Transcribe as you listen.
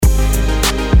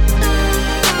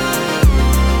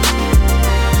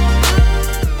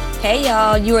Hey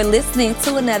y'all, you are listening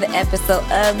to another episode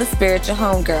of The Spiritual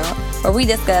Homegirl, where we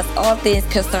discuss all things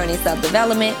concerning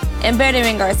self-development and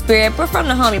bettering our spirit, but from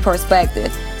the homie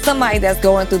perspective. Somebody that's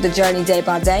going through the journey day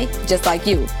by day, just like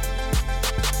you.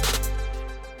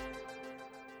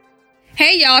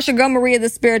 Hey y'all, it's your girl Maria, the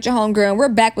Spiritual Homegirl, and we're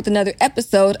back with another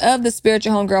episode of the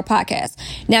Spiritual Homegirl podcast.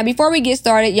 Now, before we get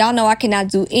started, y'all know I cannot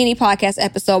do any podcast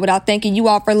episode without thanking you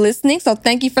all for listening. So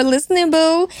thank you for listening,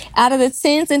 boo. Out of the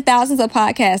tens and thousands of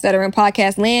podcasts that are in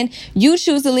podcast land, you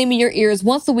choose to lend me your ears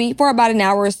once a week for about an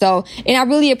hour or so, and I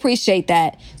really appreciate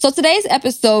that. So today's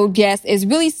episode guest is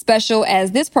really special,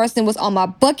 as this person was on my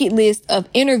bucket list of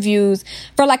interviews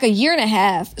for like a year and a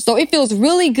half. So it feels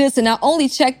really good to not only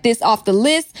check this off the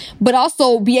list, but also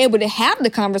be able to have the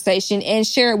conversation and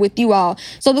share it with you all.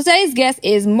 So today's guest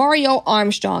is Mario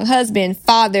Armstrong, husband,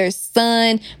 father,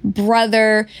 son,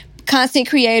 brother, content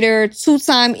creator,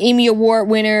 2-time Emmy Award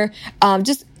winner,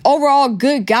 just overall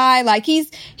good guy. Like he's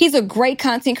a great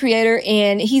content creator,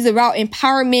 and he's about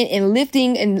empowerment and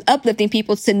lifting and uplifting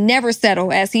people to never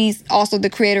settle, as he's also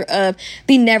the creator of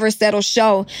the Never Settle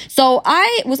show. So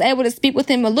I was able to speak with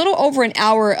him a little over an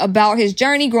hour about his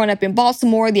journey growing up in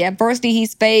Baltimore, the adversity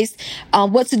he's faced,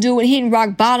 what to do when hitting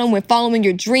rock bottom, when following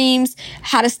your dreams,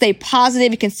 how to stay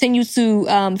positive and continue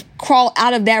to crawl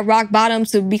out of that rock bottom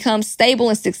to become stable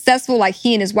and successful like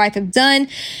he and his wife have done.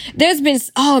 There's been,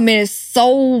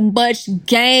 so much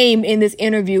game in this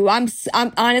interview. I'm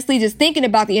honestly just thinking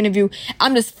about the interview.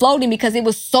 I'm just floating because it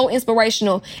was so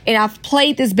inspirational, and I've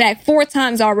played this back 4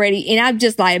 times already, and I'm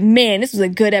just like, man, this was a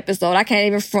good episode. I can't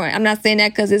even front. I'm not saying that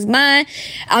because it's mine.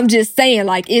 I'm just saying,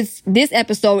 like, this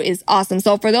episode is awesome.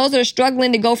 So for those that are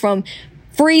struggling to go from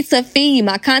free to feed,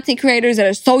 my content creators that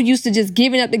are so used to just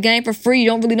giving up the game for free, you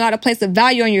don't really know how to place a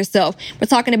value on yourself. We're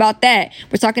talking about that.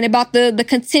 We're talking about the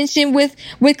contention with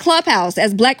Clubhouse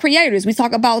as Black creators. We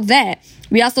talk about that.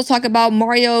 We also talk about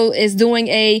Mario is doing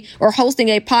hosting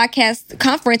a podcast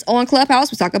conference on Clubhouse.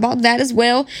 We talk about that as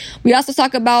well. We also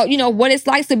talk about, what it's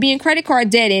like to be in credit card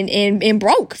debt and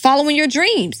broke, following your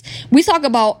dreams. We talk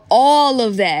about all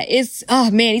of that.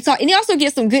 And he also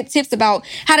gives some good tips about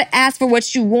how to ask for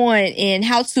what you want and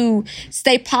how to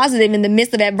stay positive in the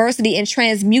midst of adversity and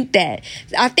transmute that.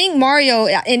 I think Mario,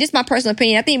 and this is my personal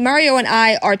opinion, I think Mario and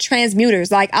I are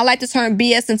transmuters. Like, I like to turn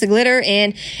BS into glitter.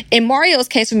 And in Mario's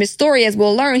case, from his story, as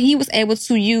we'll learn, he was able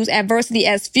to use adversity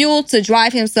as fuel to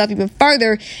drive himself even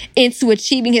further into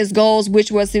achieving his goals,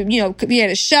 which was to,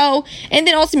 create a show and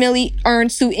then ultimately earn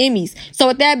 2 Emmys. So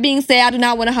with that being said, I do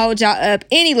not want to hold y'all up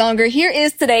any longer. Here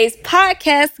is today's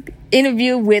podcast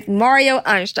interview with Mario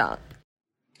Armstrong.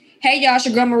 Hey y'all, it's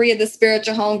your girl Maria, the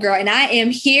Spiritual Homegirl, and I am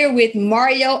here with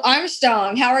Mario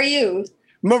Armstrong. How are you?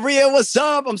 Maria, what's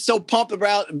up? I'm so pumped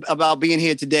about being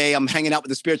here today. I'm hanging out with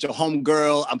the Spiritual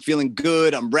Homegirl. I'm feeling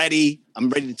good. I'm ready. I'm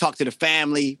ready to talk to the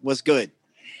family. What's good?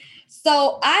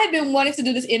 So I've been wanting to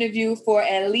do this interview for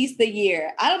at least a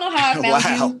year. I don't know how I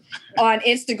found you on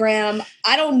Instagram.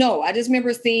 I don't know. I just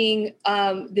remember seeing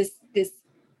this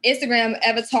Instagram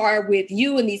avatar with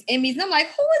you and these Emmys, and I'm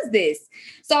like, who is this?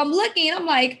 So I'm looking, and I'm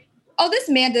like, oh, this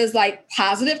man does like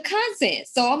positive content.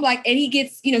 So I'm like, and he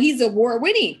gets, he's award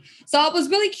winning. So I was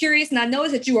really curious, and I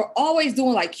noticed that you were always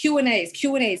doing like Q&As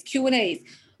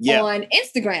on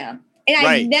Instagram. And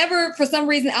I never, for some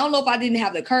reason, I don't know if I didn't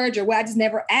have the courage or what, I just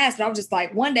never asked. But I was just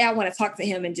like, one day I want to talk to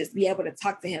him and just be able to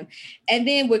talk to him. And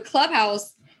then with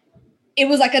Clubhouse, it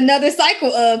was like another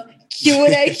cycle of Q&A.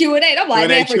 And I'm like,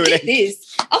 man, forget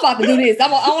this. I'm about to do this. I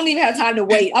don't even have time to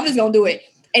wait. I'm just going to do it.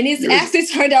 And it's actually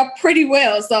turned out pretty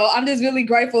well. So I'm just really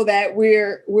grateful that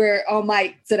we're on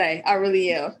mic today. I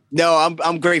really am. No,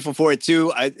 I'm grateful for it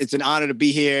too. It's an honor to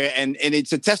be here. And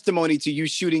it's a testimony to you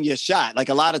shooting your shot. Like,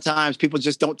 a lot of times people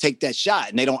just don't take that shot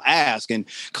and they don't ask, and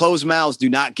closed mouths do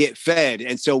not get fed.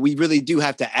 And so we really do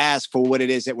have to ask for what it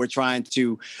is that we're trying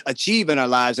to achieve in our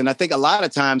lives. And I think a lot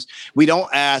of times we don't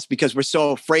ask because we're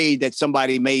so afraid that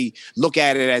somebody may look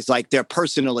at it as like their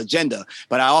personal agenda.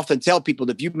 But I often tell people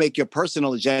that if you make your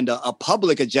personal agenda a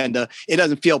public agenda, it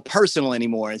doesn't feel personal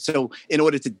anymore. And so in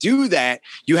order to do that,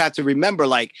 you have to remember,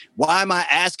 like, why am I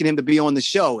asking him to be on the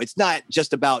show? It's not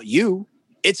just about you.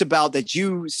 It's about that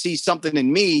you see something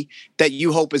in me that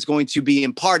you hope is going to be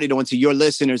imparted onto your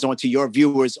listeners, onto your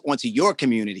viewers, onto your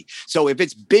community. So if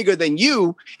it's bigger than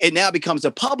you, it now becomes a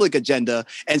public agenda.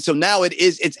 And so now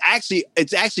it's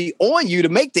actually on you to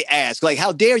make the ask. Like,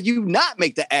 how dare you not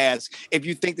make the ask if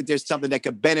you think that there's something that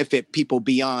could benefit people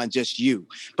beyond just you?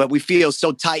 But we feel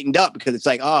so tightened up because it's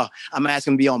like, oh, I'm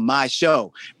asking to be on my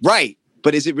show. Right.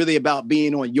 but is it really about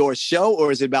being on your show,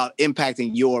 or is it about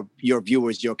impacting your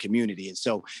viewers, your community? And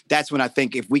so that's when I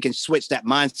think if we can switch that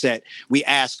mindset, we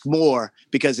ask more,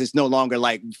 because it's no longer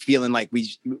like feeling like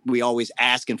we always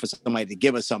asking for somebody to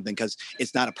give us something, because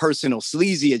it's not a personal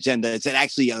sleazy agenda. It's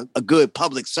actually a good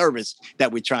public service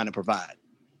that we're trying to provide.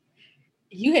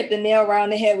 You hit the nail right on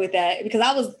the head with that, because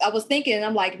I was thinking, and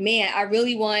I'm like, man, I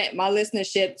really want my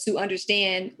listenership to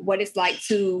understand what it's like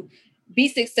to be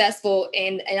successful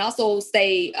and also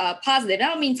stay positive. I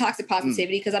don't mean toxic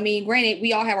positivity, because I mean, granted,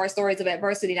 we all have our stories of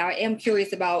adversity. Now, I am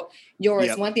curious about yours.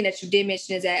 Yep. One thing that you did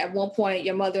mention is that at one point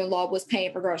your mother-in-law was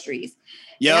paying for groceries.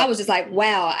 Yep. And I was just like,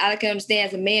 wow, I can understand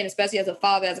as a man, especially as a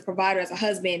father, as a provider, as a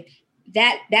husband,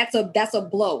 that's a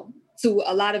blow to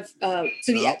a lot of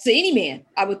to any man,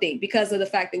 I would think, because of the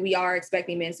fact that we are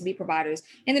expecting men to be providers,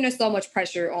 and then there's so much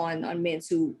pressure on men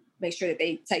to make sure that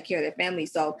they take care of their family.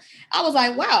 So I was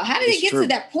like, wow, how did it get to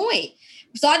that point?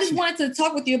 So I just wanted to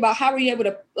talk with you about how were you able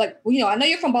to, like, I know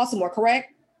you're from Baltimore,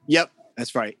 correct? Yep,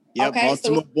 that's right. Yep, okay,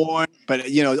 Baltimore born, but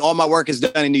all my work is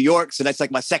done in New York, so that's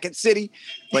like my second city.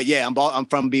 But yeah, I'm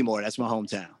from Bmore. That's my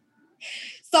hometown.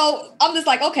 So I'm just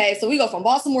like, okay, so we go from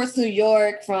Baltimore to New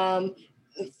York, from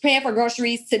paying for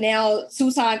groceries to now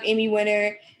 2-time Emmy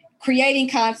winner, creating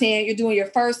content. You're doing your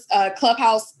first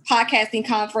Clubhouse podcasting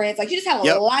conference. Like, you just have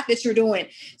a lot that you're doing.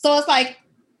 So it's like,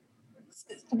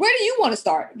 where do you want to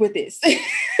start with this?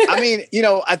 I mean,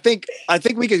 I think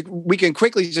we can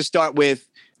quickly just start with,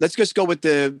 let's just go with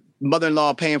the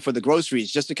mother-in-law paying for the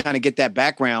groceries, just to kind of get that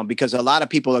background, because a lot of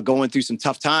people are going through some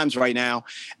tough times right now,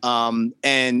 and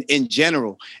in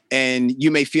general, and you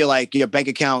may feel like your bank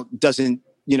account doesn't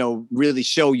really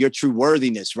show your true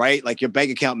worthiness, right? Like, your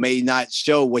bank account may not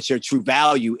show what your true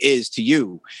value is to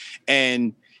you.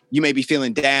 And you may be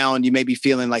feeling down. You may be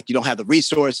feeling like you don't have the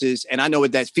resources. And I know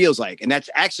what that feels like. And that's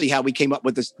actually how we came up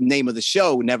with the name of the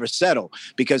show, Never Settle,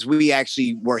 because we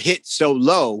actually were hit so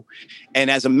low. And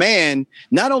as a man,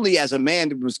 not only as a man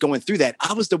that was going through that,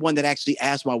 I was the one that actually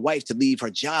asked my wife to leave her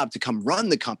job to come run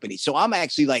the company. So I'm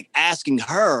actually like asking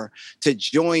her to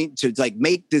join, to like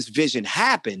make this vision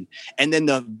happen. And then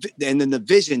the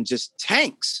vision just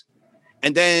tanks.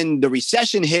 And then the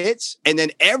recession hits, and then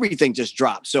everything just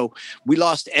drops. So we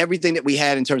lost everything that we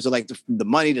had in terms of like the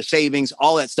money, the savings,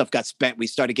 all that stuff got spent. We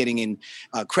started getting in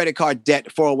credit card debt.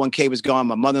 401k was gone.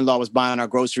 My mother-in-law was buying our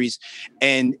groceries.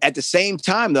 And at the same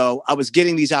time, though, I was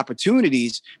getting these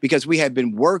opportunities because we had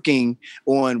been working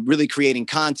on really creating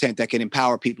content that can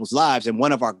empower people's lives. And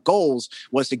one of our goals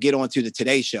was to get onto the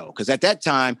Today Show. Because at that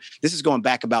time, this is going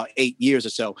back about 8 years or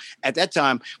so. At that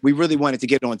time, we really wanted to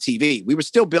get on TV. We were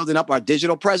still building up our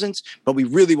digital presence, but we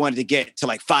really wanted to get to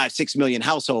like 5-6 million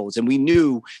households. And we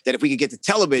knew that if we could get to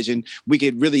television, we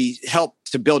could really help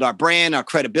to build our brand, our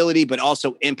credibility, but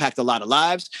also impact a lot of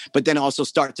lives, but then also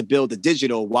start to build the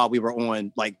digital while we were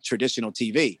on like traditional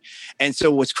TV. And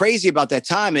so what's crazy about that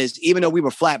time is, even though we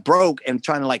were flat broke and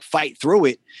trying to like fight through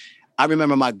it, I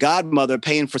remember my godmother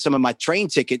paying for some of my train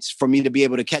tickets for me to be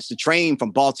able to catch the train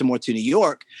from Baltimore to New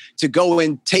York to go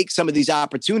and take some of these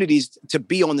opportunities to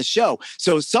be on the show.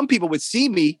 So some people would see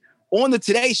me on the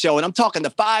Today Show, and I'm talking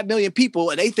to 5 million people,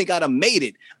 and they think I'd have made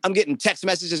it. I'm getting text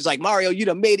messages like, Mario, you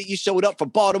done made it. You showed up for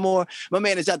Baltimore. My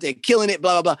man is out there killing it,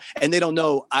 blah, blah, blah. And they don't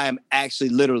know I am actually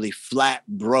literally flat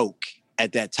broke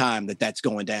at that time that's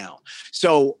going down.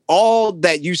 So all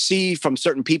that you see from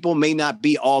certain people may not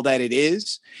be all that it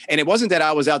is. And it wasn't that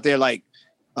I was out there like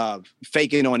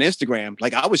faking on Instagram.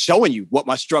 Like, I was showing you what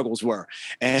my struggles were.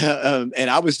 And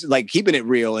I was like keeping it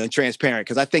real and transparent,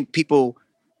 because I think people,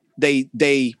 they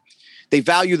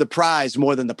value the prize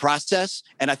more than the process.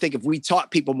 And I think if we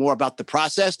taught people more about the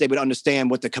process, they would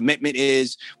understand what the commitment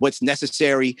is, what's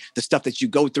necessary, the stuff that you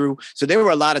go through. So there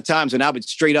were a lot of times when I would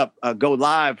straight up go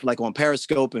live, like on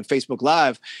Periscope and Facebook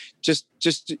Live, just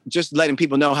letting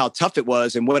people know how tough it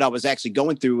was and what I was actually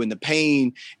going through and the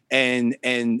pain. And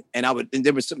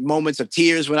there were some moments of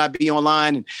tears when I'd be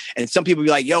online, and some people would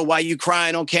be like, yo, why are you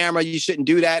crying on camera? You shouldn't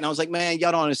do that. And I was like, man,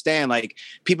 y'all don't understand. Like,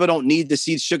 people don't need to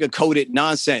see sugar-coated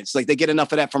nonsense. Like, they get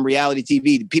enough of that from reality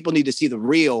TV. People need to see the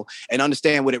real and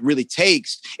understand what it really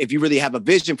takes if you really have a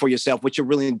vision for yourself, what you're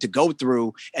willing to go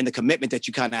through, and the commitment that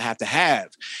you kind of have to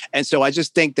have. And so I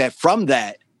just think that from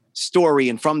that story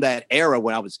and from that era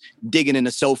when I was digging in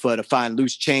the sofa to find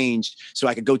loose change so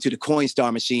I could go to the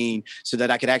Coinstar machine so that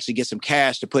I could actually get some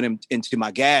cash to put into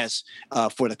my gas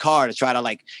for the car, to try to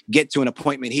like get to an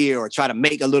appointment here or try to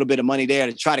make a little bit of money there,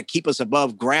 to try to keep us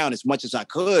above ground as much as I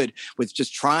could with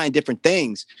just trying different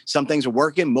things. Some things were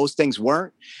working, most things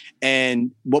weren't.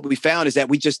 And what we found is that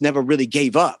we just never really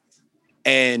gave up.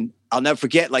 And I'll never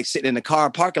forget like sitting in the car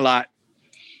parking lot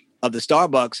of the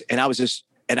Starbucks, and I was just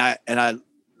I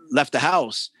left the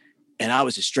house, and I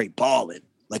was just straight bawling.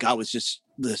 Like I was just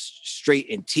straight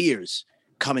in tears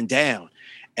coming down.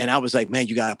 And I was like, man,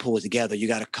 you got to pull it together. You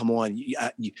got to come on.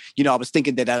 I was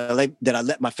thinking that I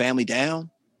let my family down.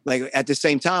 Like at the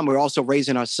same time, we're also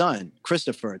raising our son,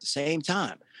 Christopher, at the same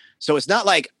time. So it's not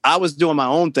like I was doing my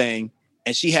own thing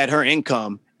and she had her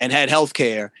income and had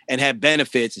healthcare and had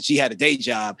benefits and she had a day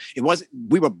job.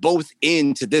 We were both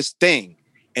into this thing.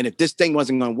 And if this thing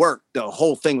wasn't going to work, the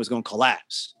whole thing was going to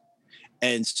collapse.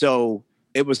 And so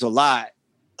it was a lot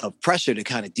of pressure to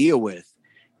kind of deal with.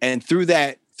 And through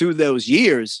those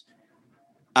years,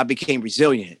 I became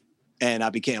resilient. And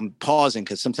I'm pausing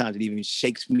because sometimes it even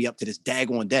shakes me up to this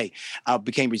daggone day. I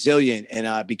became resilient and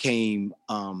I became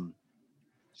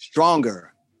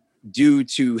stronger due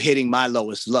to hitting my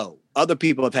lowest low. Other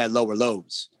people have had lower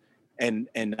lows, and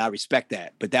I respect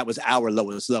that. But that was our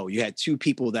lowest low. You had two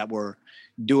people that were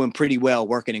doing pretty well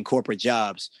working in corporate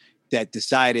jobs that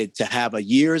decided to have a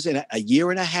year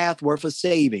and a half worth of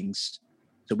savings.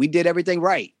 So we did everything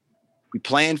right. We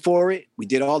planned for it. We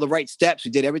did all the right steps.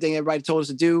 We did everything everybody told us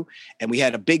to do. And we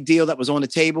had a big deal that was on the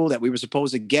table that we were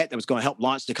supposed to get that was going to help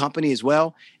launch the company as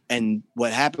well. And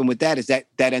what happened with that is that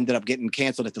ended up getting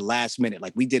canceled at the last minute.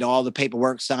 Like we did all the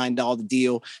paperwork, signed all the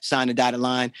deal, signed the dotted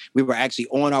line. We were actually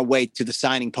on our way to the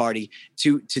signing party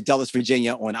to Dulles,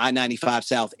 Virginia on I-95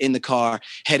 South in the car,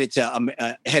 headed to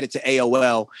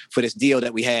AOL for this deal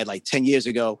that we had like 10 years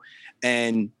ago.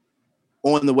 And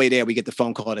on the way there, we get the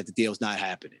phone call that the deal's not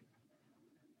happening.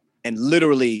 And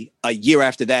literally a year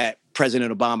after that,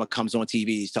 President Obama comes on TV.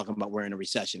 He's talking about we're in a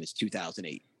recession. It's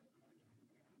 2008.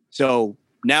 So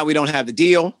now we don't have the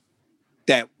deal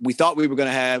that we thought we were going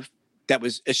to have that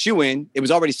was a shoo-in. It was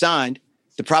already signed.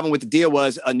 The problem with the deal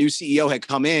was a new CEO had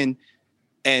come in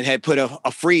and had put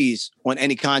a freeze on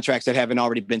any contracts that haven't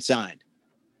already been signed.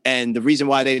 And the reason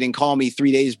why they didn't call me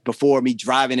 3 days before me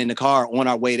driving in the car on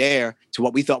our way there to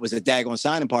what we thought was a daggone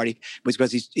signing party was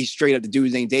because he straight up, the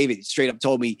dude named David, he straight up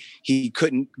told me he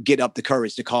couldn't get up the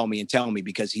courage to call me and tell me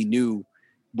because he knew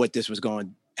how this was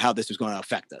going to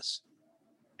affect us.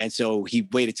 And so he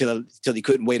waited till he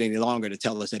couldn't wait any longer to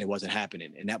tell us that it wasn't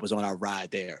happening. And that was on our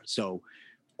ride there. So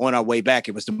on our way back,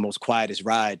 it was the most quietest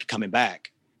ride coming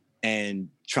back. And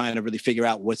trying to really figure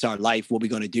out what's our life, what we're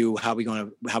going to do, how we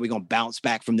going to bounce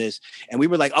back from this. And we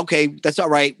were like, okay, that's all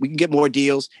right. We can get more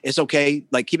deals. It's okay.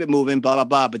 Like keep it moving, blah, blah,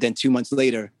 blah. But then 2 months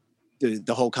later,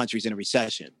 the whole country's in a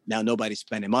recession. Now nobody's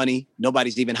spending money.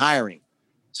 Nobody's even hiring.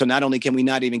 So not only can we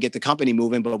not even get the company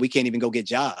moving, but we can't even go get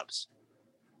jobs.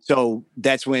 So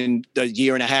that's when the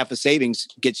year and a half of savings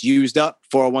gets used up,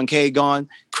 401k gone,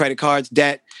 credit cards,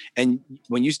 debt. And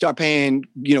when you start paying,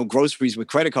 groceries with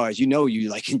credit cards, you're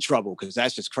like in trouble because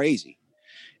that's just crazy.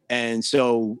 And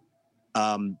so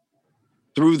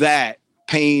through that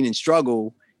pain and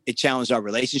struggle, it challenged our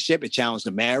relationship. It challenged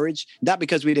the marriage, not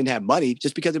because we didn't have money,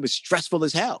 just because it was stressful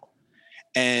as hell.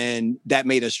 And that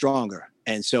made us stronger.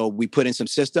 And so we put in some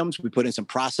systems, we put in some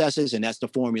processes, and that's the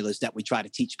formulas that we try to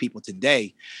teach people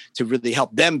today to really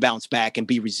help them bounce back and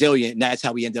be resilient. And that's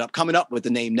how we ended up coming up with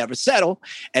the name Never Settle.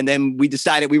 And then we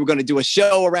decided we were going to do a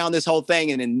show around this whole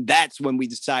thing. And then that's when we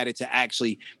decided to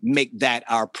actually make that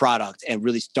our product and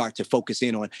really start to focus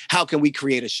in on how can we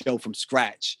create a show from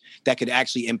scratch that could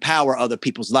actually empower other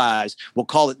people's lives. We'll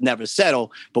call it Never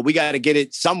Settle, but we got to get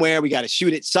it somewhere. We got to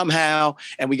shoot it somehow,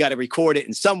 and we got to record it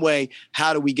in some way.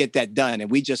 How do we get that done? And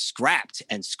we just scrapped.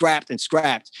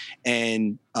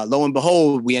 And lo and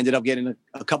behold, we ended up getting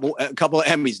a couple of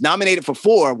Emmys, nominated for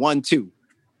 4, won 2.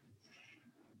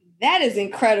 That is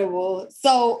incredible.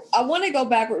 So I want to go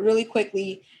back really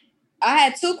quickly. I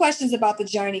had 2 questions about the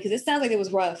journey because it sounds like it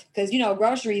was rough. Because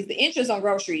groceries, the interest on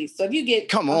groceries. So if you get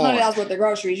 $100 worth of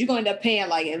groceries, you're going to end up paying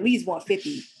like at least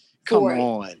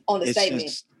 $150 on the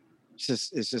statement.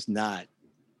 It's just not.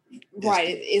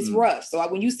 Right. It's rough. So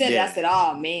when you said that, I said,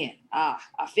 oh man, I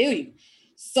feel you.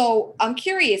 So I'm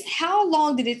curious, how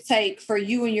long did it take for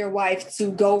you and your wife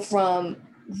to go from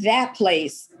that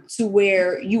place to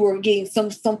where you were getting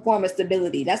some form of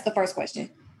stability? That's the first question.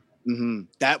 Mm-hmm.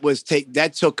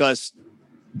 That took us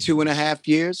 2.5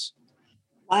 years.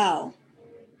 Wow.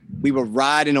 We were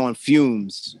riding on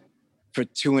fumes for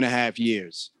 2.5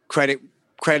 years.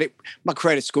 My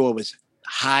credit score was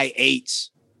high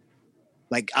 8s.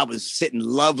 Like I was sitting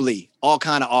lovely, all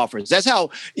kind of offers. That's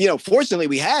how, fortunately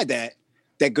we had that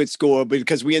good score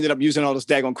because we ended up using all those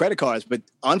daggone credit cards. But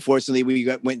unfortunately we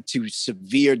went to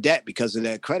severe debt because of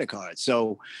that credit card.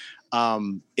 So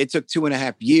it took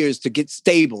 2.5 years to get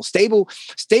stable. Stable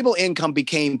income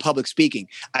became public speaking.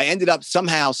 I ended up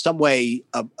somehow, some way,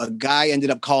 a guy ended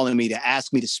up calling me to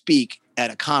ask me to speak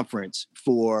at a conference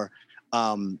for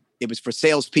It was for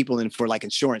salespeople and for like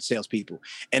insurance salespeople.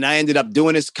 And I ended up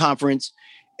doing this conference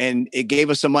and it gave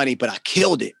us some money, but I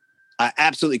killed it. I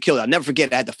absolutely killed it. I'll never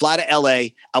forget. I had to fly to LA.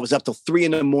 I was up till 3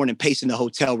 a.m. pacing the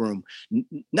hotel room,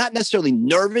 not necessarily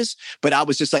nervous, but I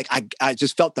was just like, I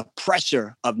just felt the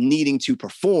pressure of needing to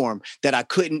perform that I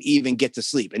couldn't even get to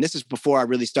sleep. And this is before I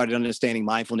really started understanding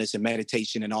mindfulness and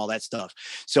meditation and all that stuff.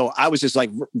 So I was just like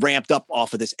ramped up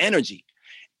off of this energy.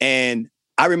 And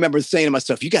I remember saying to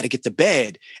myself, you got to get to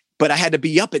bed, but I had to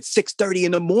be up at 6:30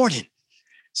 in the morning.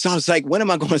 So I was like, when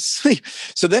am I going to sleep?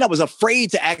 So then I was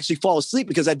afraid to actually fall asleep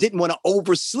because I didn't want to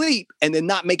oversleep and then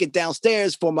not make it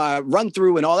downstairs for my run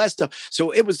through and all that stuff.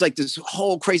 So it was like this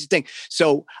whole crazy thing.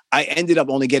 So I ended up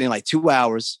only getting like 2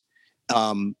 hours.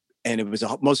 And it was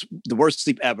the worst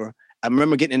sleep ever. I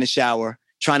remember getting in the shower,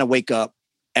 trying to wake up,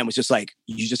 and was just like,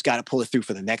 you just got to pull it through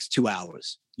for the next 2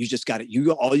 hours. You just got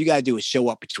to, all you got to do is show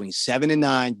up between 7 and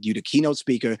 9. You the keynote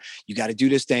speaker. You got to do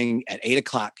this thing at 8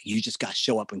 o'clock. You just got to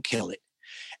show up and kill it.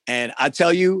 And I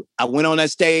tell you, I went on that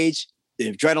stage,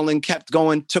 the adrenaline kept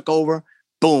going, took over,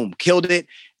 boom, killed it.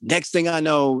 Next thing I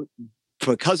know,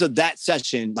 because of that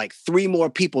session, like 3 more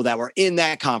people that were in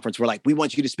that conference were like, we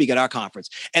want you to speak at our conference.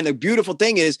 And the beautiful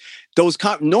thing is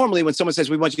normally when someone says,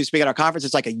 we want you to speak at our conference,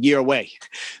 it's like a year away.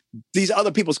 These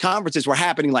other people's conferences were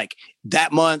happening like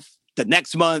that month, the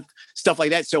next month, stuff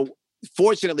like that. So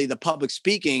fortunately, the public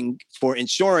speaking for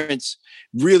insurance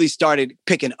really started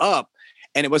picking up.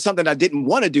 And it was something I didn't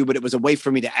want to do, but it was a way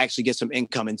for me to actually get some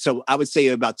income. And so I would say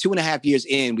about 2.5 years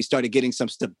in, we started getting some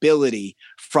stability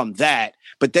from that.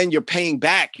 But then you're paying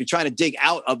back. You're trying to dig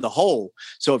out of the hole.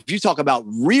 So if you talk about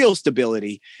real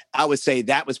stability, I would say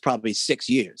that was probably 6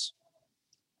 years.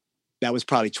 That was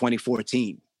probably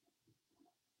 2014.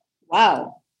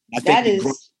 Wow. I think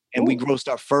we grossed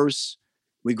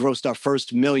our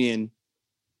first million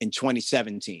in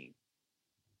 2017.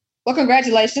 Well,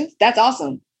 congratulations. That's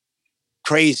awesome.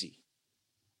 Crazy.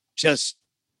 Just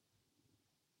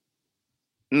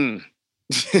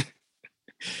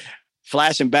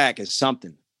flashing back is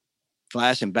something.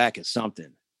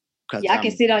 Yeah, I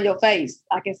can see it on your face.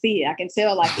 I can see it. I can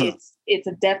tell like it's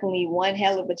a definitely one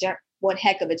heck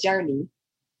of a journey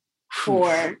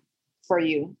for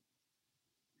you.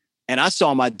 And I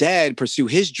saw my dad pursue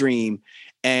his dream,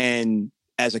 and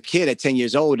as a kid at 10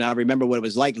 years old, and I remember what it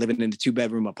was like living in a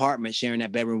 2-bedroom apartment, sharing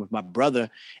that bedroom with my brother,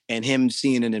 and him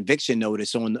seeing an eviction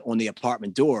notice on the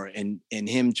apartment door, and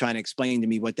him trying to explain to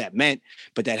me what that meant,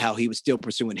 but that how he was still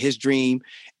pursuing his dream,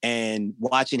 and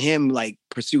watching him like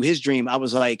pursue his dream. I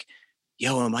was like,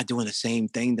 yo, am I doing the same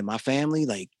thing to my family?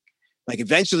 Like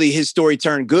eventually his story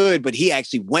turned good, but he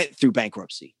actually went through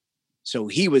bankruptcy. So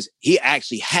he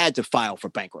actually had to file for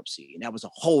bankruptcy, and that was a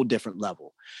whole different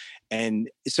level. And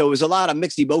so it was a lot of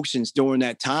mixed emotions during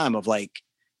that time of like,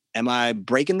 am I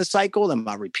breaking the cycle? Am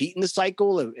I repeating the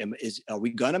cycle? Are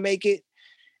we going to make it?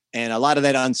 And a lot of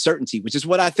that uncertainty, which is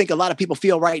what I think a lot of people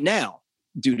feel right now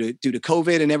due to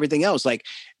COVID and everything else. Like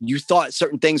you thought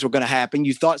certain things were going to happen.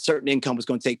 You thought certain income was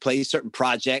going to take place, certain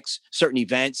projects, certain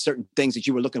events, certain things that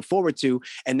you were looking forward to.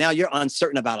 And now you're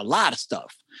uncertain about a lot of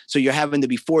stuff. So you're having to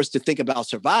be forced to think about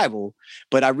survival.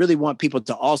 But I really want people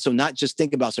to also not just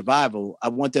think about survival. I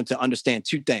want them to understand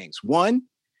 2 things. One,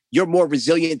 you're more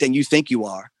resilient than you think you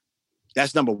are.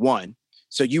 That's number 1.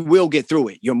 So you will get through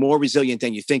it. You're more resilient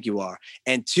than you think you are.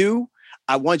 And 2,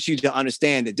 I want you to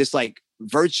understand that just like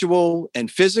virtual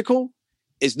and physical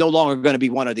is no longer going to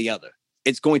be one or the other.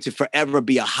 It's going to forever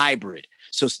be a hybrid.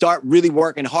 So start really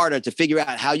working harder to figure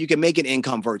out how you can make an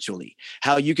income virtually,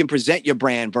 how you can present your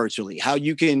brand virtually, how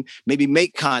you can maybe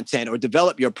make content or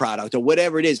develop your product or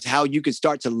whatever it is, how you can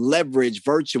start to leverage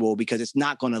virtual because it's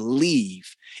not going to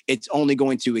leave. It's only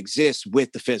going to exist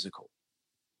with the physical.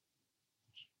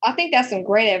 I think that's some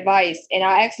great advice. And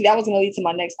that was going to lead to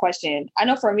my next question. I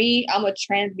know for me, I'm a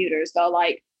transmuter. So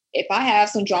like if I have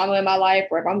some drama in my life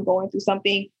or if I'm going through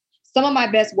something, some of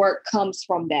my best work comes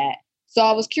from that. So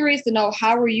I was curious to know,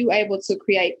 how were you able to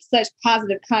create such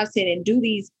positive content and do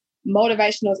these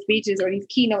motivational speeches or these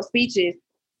keynote speeches?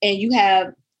 And you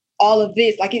have all of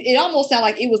this, like it almost sounded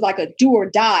like it was like a do or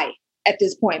die at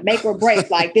this point, make or break,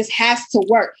 like this has to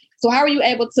work. So how are you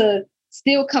able to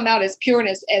still come out as pure and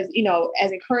as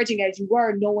encouraging as you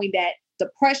were, knowing that the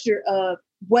pressure of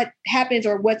what happens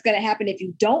or what's going to happen if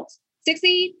you don't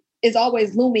succeed is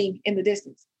always looming in the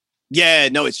distance? Yeah,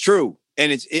 no, it's true.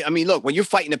 And look, when you're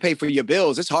fighting to pay for your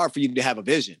bills, it's hard for you to have a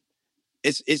vision.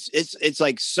 It's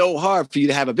like so hard for you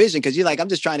to have a vision because you're like, I'm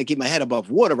just trying to keep my head above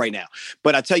water right now.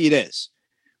 But I tell you this,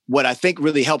 what I think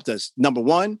really helped us, number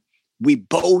 1, we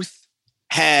both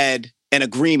had an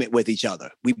agreement with each other.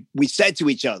 We said to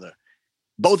each other,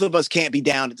 both of us can't be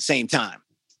down at the same time.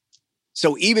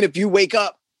 So even if you wake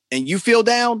up and you feel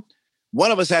down,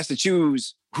 one of us has to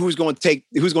choose who's going to take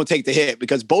the hit,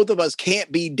 because both of us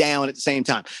can't be down at the same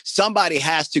time. Somebody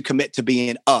has to commit to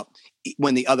being up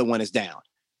when the other one is down.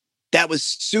 That was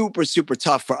super, super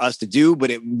tough for us to do,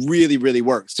 but it really, really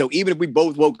worked. So even if we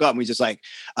both woke up and we just like,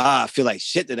 I feel like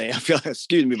shit today. I feel,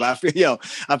 excuse me, but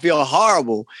I feel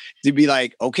horrible, to be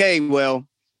like, okay, well,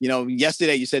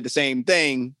 yesterday you said the same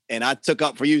thing and I took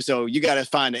up for you. So you got to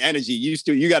find the energy.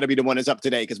 You got to be the one that's up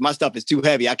today, because my stuff is too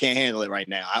heavy. I can't handle it right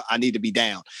now. I need to be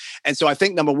down. And so I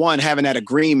think number one, having that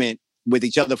agreement with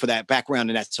each other for that background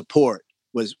and that support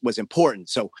was important.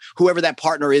 So whoever that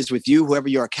partner is with you, whoever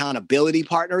your accountability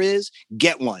partner is,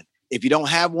 get one. If you don't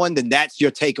have one, then that's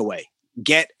your takeaway.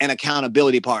 Get an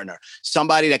accountability partner,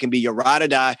 somebody that can be your ride or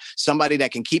die, somebody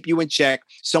that can keep you in check,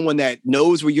 someone that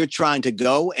knows where you're trying to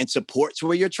go and supports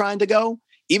where you're trying to go.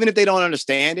 Even if they don't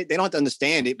understand it, they don't have to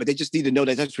understand it, but they just need to know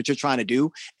that that's what you're trying to do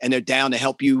and they're down to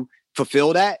help you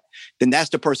fulfill that. Then that's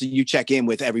the person you check in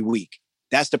with every week.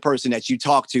 That's the person that you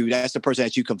talk to. That's the person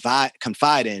that you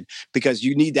confide in, because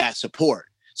you need that support.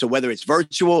 So whether it's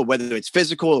virtual, or whether it's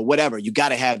physical or whatever, you got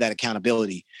to have that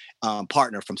accountability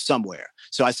partner from somewhere.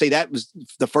 So I say that was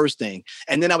the first thing.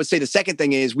 And then I would say the second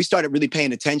thing is we started really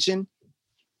paying attention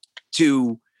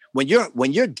to when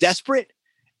you're desperate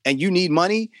and you need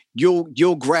money,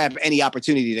 you'll grab any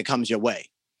opportunity that comes your way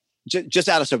just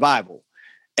out of survival.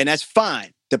 And that's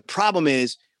fine. The problem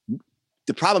is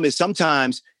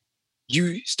sometimes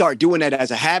you start doing that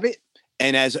as a habit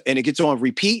and it gets on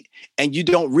repeat, and you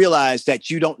don't realize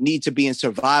that you don't need to be in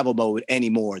survival mode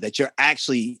anymore, that you're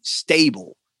actually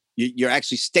stable. You're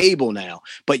actually stable now,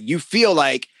 but you feel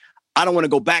like, I don't want to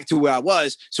go back to where I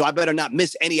was, so I better not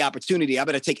miss any opportunity. I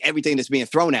better take everything that's being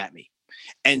thrown at me.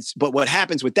 But what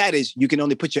happens with that is you can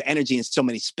only put your energy in so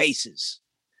many spaces.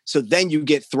 So then you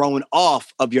get thrown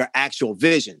off of your actual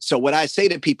vision. So what I say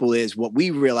to people is, what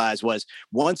we realized was,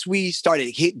 once we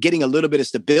started getting a little bit of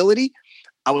stability,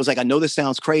 I was like, I know this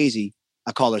sounds crazy.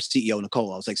 I call her CEO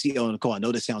Nicole. I was like, CEO Nicole, I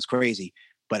know this sounds crazy,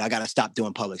 but I got to stop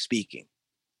doing public speaking.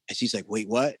 And she's like, wait,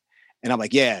 what? And I'm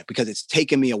like, yeah, because it's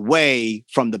taken me away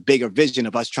from the bigger vision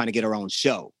of us trying to get our own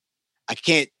show. I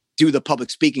can't do the public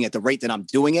speaking at the rate that I'm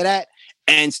doing it at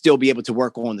and still be able to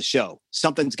work on the show.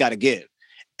 Something's got to give.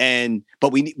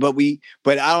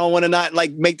 But I don't want to not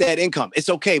like make that income. It's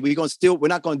okay. We're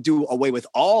not going to do away with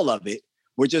all of it.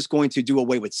 We're just going to do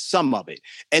away with some of it.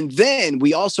 And then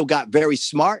we also got very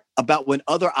smart about when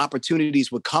other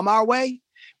opportunities would come our way,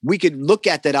 we could look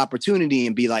at that opportunity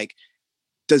and be like,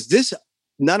 does this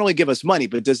not only give us money,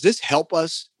 but does this help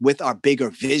us with our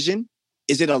bigger vision?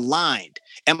 Is it aligned?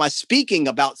 Am I speaking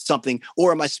about something,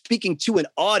 or am I speaking to an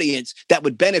audience that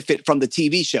would benefit from the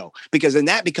TV show? Because then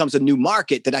that becomes a new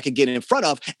market that I could get in front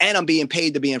of, and I'm being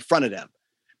paid to be in front of them.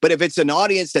 But if it's an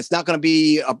audience that's not going to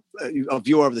be a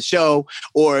viewer of the show,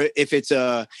 or if it's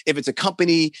a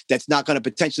company that's not going to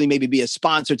potentially maybe be a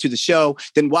sponsor to the show,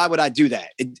 then why would I do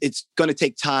that? It's going to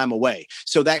take time away.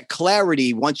 So that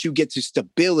clarity, once you get to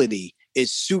stability,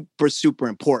 is super, super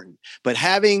important. But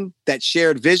having that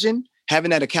shared vision,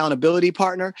 having that accountability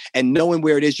partner, and knowing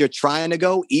where it is you're trying to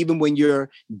go, even when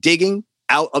you're digging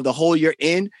out of the hole you're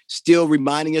in, still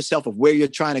reminding yourself of where you're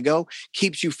trying to go,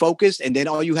 keeps you focused. And then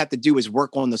all you have to do is work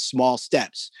on the small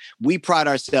steps. We pride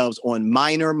ourselves on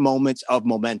minor moments of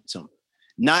momentum,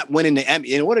 not winning the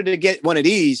Emmy. In order to get one of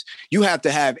these, you have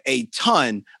to have a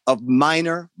ton of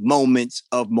minor moments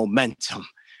of momentum,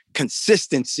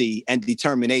 consistency and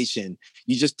determination.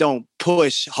 You just don't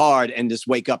push hard and just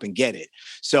wake up and get it.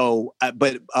 So,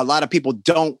 but a lot of people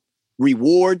don't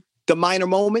reward the minor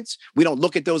moments. We don't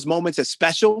look at those moments as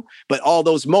special, but all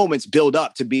those moments build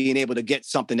up to being able to get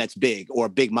something that's big, or a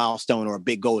big milestone, or a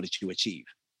big goal that you achieve.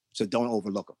 So don't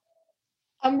overlook them.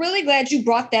 I'm really glad you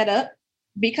brought that up,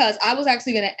 because I was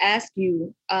actually going to ask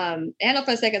you, Anna,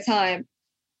 for a second time,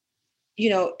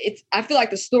 I feel like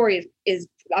the story is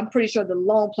I'm pretty sure the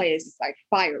long play is like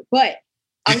fire, but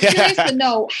I'm curious to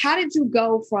know, how did you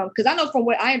go from, because I know from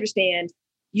what I understand,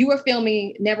 you were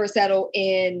filming Never Settle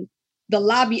in the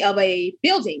lobby of a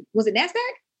building. Was it NASDAQ?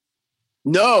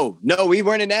 No, we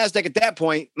weren't in NASDAQ at that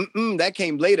point. That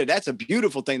came later. That's a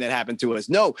beautiful thing that happened to us.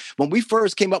 No, when we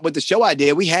first came up with the show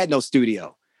idea, we had no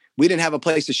studio. We didn't have a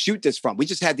place to shoot this from. We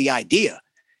just had the idea.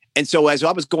 And so as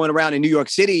I was going around in New York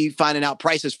City, finding out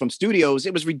prices from studios,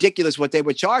 it was ridiculous what they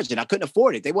were charging. I couldn't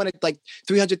afford it. They wanted like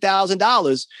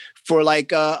 $300,000 for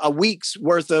like a week's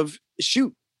worth of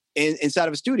shoot inside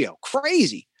of a studio.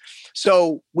 Crazy.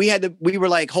 So we were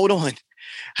like, hold on,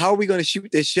 how are we going to shoot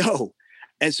this show?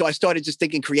 And so I started just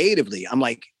thinking creatively. I'm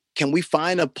like, can we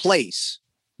find a place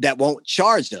that won't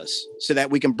charge us so that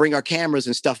we can bring our cameras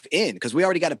and stuff in, because we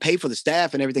already got to pay for the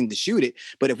staff and everything to shoot it.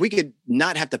 But if we could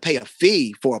not have to pay a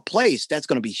fee for a place, that's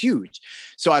going to be huge.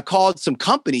 So I called some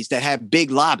companies that have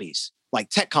big lobbies, like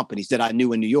tech companies that I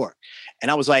knew in New York. And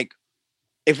I was like,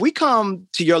 if we come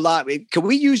to your lobby, can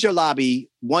we use your lobby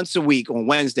once a week on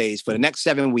Wednesdays for the next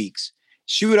 7 weeks,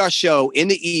 shoot our show in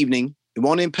the evening? It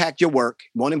won't impact your work.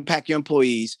 It won't impact your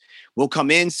employees. We'll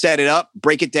come in, set it up,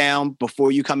 break it down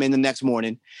before you come in the next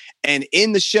morning. And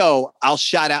in the show, I'll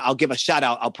give a shout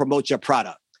out. I'll promote your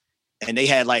product. And they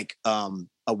had like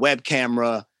a web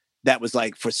camera that was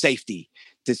like for safety,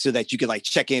 so that you could like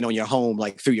check in on your home,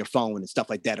 like through your phone and stuff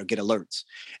like that, or get alerts.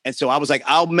 And so I was like,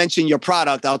 I'll mention your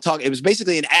product. I'll talk. It was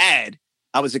basically an ad.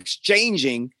 I was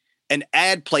exchanging an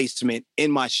ad placement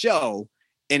in my show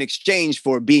in exchange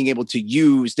for being able to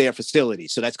use their facility.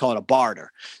 So that's called a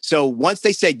barter. So once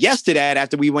they said yes to that,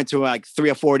 after we went to like 3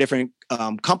 or 4 different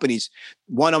companies,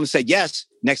 one of them said yes.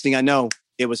 Next thing I know,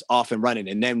 it was off and running.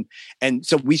 And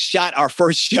so we shot our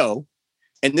first show.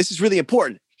 And this is really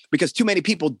important because too many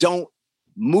people don't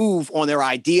move on their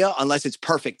idea unless it's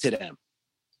perfect to them.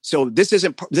 So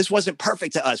this wasn't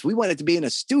perfect to us. We wanted to be in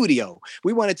a studio.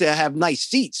 We wanted to have nice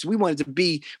seats. We wanted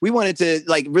to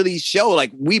like really show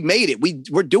like we made it.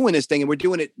 We're doing this thing and we're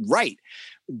doing it right.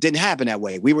 It didn't happen that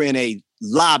way. We were in a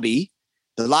lobby.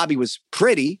 The lobby was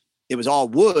pretty. It was all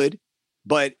wood,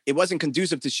 but it wasn't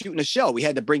conducive to shooting a show. We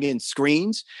had to bring in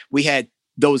screens. We had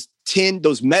those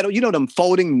metal, them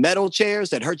folding metal chairs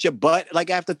that hurt your butt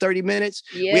like after 30 minutes.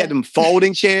 Yeah. We had them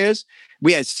folding chairs.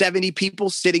 We had 70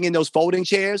 people sitting in those folding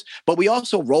chairs, but we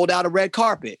also rolled out a red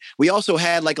carpet. We also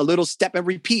had like a little step and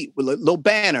repeat with a little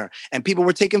banner, and people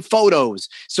were taking photos.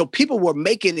 So people were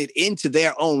making it into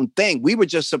their own thing. We were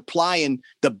just supplying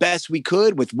the best we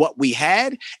could with what we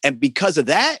had. And because of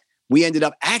that, we ended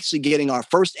up actually getting our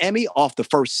first Emmy off the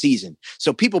first season.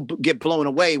 So people get blown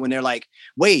away when they're like,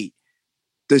 wait,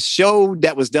 the show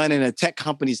that was done in a tech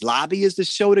company's lobby is the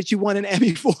show that you won an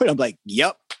Emmy for? And I'm like,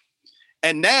 yep.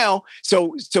 And now,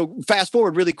 so fast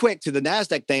forward really quick to the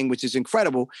NASDAQ thing, which is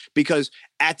incredible because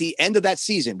at the end of that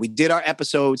season, we did our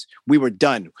episodes. We were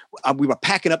done. We were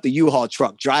packing up the U-Haul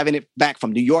truck, driving it back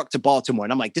from New York to Baltimore.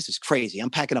 And I'm like, this is crazy.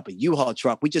 I'm packing up a U-Haul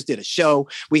truck. We just did a show.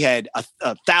 We had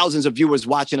thousands of viewers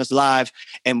watching us live,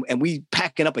 and we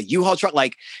packing up a U-Haul truck.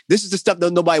 Like, this is the stuff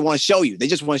that nobody wants to show you. They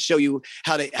just want to show you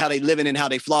how they living and how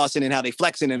they flossing and how they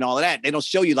flexing and all of that. They don't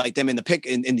show you like them in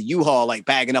the U-Haul, like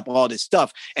bagging up all this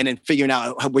stuff and then figuring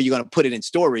out where you're going to put it in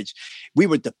storage. We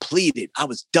were depleted. I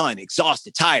was done,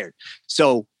 exhausted, tired.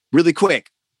 So really quick,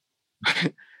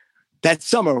 that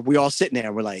summer, we all sitting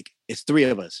there. We're like, it's 3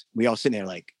 of us. We all sitting there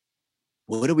like,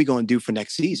 what are we going to do for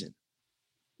next season?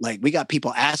 Like, we got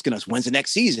people asking us, when's the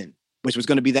next season? Which was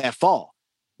going to be that fall.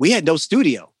 We had no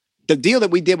studio. The deal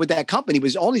that we did with that company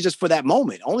was only just for that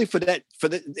moment, only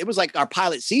it was like our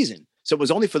pilot season. So it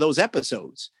was only for those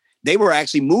episodes. They were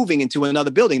actually moving into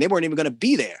another building. They weren't even going to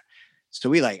be there. So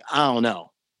we like, I don't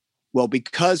know. Well,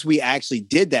 because we actually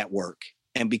did that work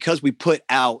and because we put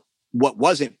out what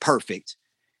wasn't perfect,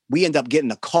 we end up getting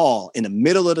a call in the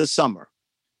middle of the summer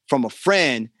from a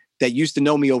friend that used to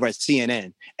know me over at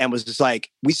CNN and was just like,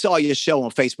 we saw your show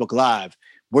on Facebook Live.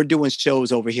 We're doing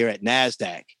shows over here at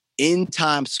NASDAQ in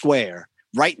Times Square,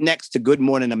 right next to Good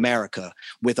Morning America,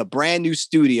 with a brand new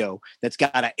studio that's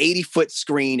got an 80-foot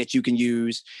screen that you can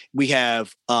use. We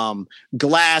have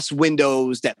glass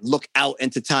windows that look out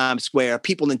into Times Square.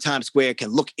 People in Times Square can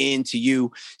look into you.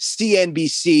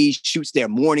 CNBC shoots their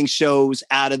morning shows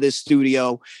out of this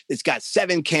studio. It's got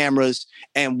 7 cameras.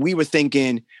 And we were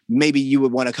thinking maybe you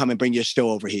would want to come and bring your show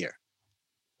over here.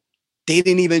 They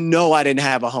didn't even know I didn't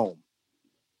have a home.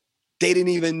 They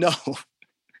didn't even know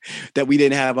that we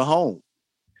didn't have a home.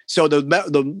 So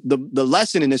the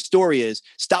lesson in this story is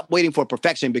stop waiting for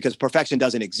perfection, because perfection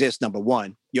doesn't exist. Number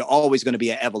one, you're always going to be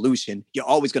an evolution. You're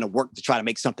always going to work to try to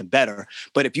make something better.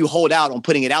 But if you hold out on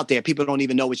putting it out there, people don't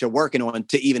even know what you're working on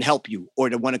to even help you or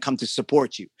to want to come to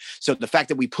support you. So the fact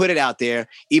that we put it out there,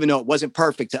 even though it wasn't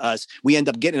perfect to us, we end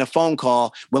up getting a phone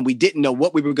call when we didn't know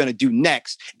what we were going to do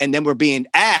next. And then we're being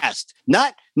asked,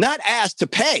 not asked to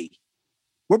pay.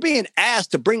 We're being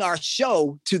asked to bring our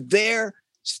show to their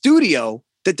studio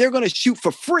that they're going to shoot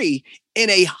for free in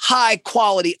a high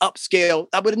quality upscale.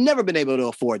 I would have never been able to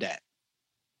afford that.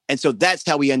 And so that's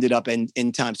how we ended up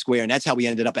in Times Square. And that's how we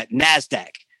ended up at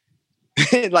NASDAQ.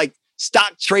 Like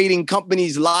stock trading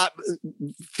companies,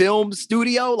 film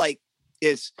studio. Like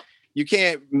you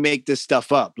can't make this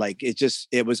stuff up. Like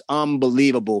it was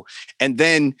unbelievable. And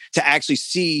then to actually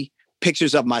see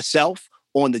pictures of myself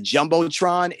on the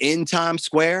Jumbotron in Times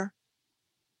Square,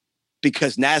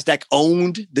 because NASDAQ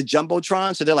owned the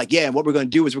Jumbotron. So they're like, yeah, and what we're going to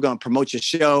do is we're going to promote your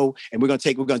show and we're going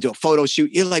to do a photo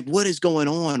shoot. You're like, what is going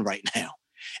on right now?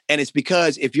 And it's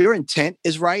because if your intent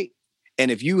is right, and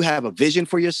if you have a vision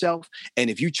for yourself, and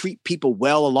if you treat people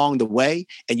well along the way,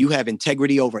 and you have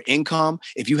integrity over income,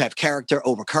 if you have character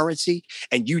over currency,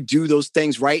 and you do those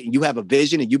things right, and you have a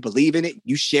vision and you believe in it,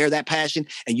 you share that passion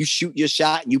and you shoot your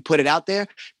shot and you put it out there,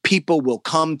 people will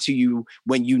come to you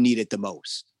when you need it the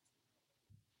most.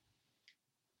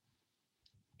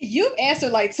 You've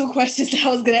answered like 2 questions that I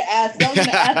was going to ask. I was going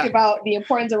to ask about the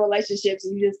importance of relationships,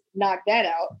 and you just knocked that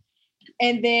out.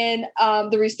 And then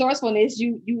the resourcefulness,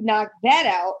 you knocked that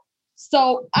out.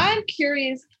 So I'm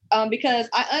curious because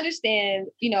I understand,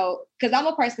 because I'm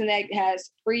a person that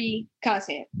has free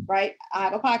content, right? I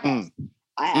have a podcast.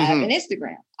 I have an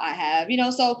Instagram. I have,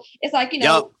 so it's like,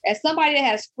 as somebody that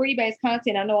has free-based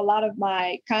content, I know a lot of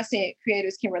my content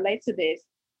creators can relate to this.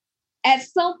 At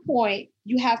some point,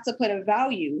 you have to put a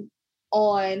value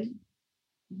on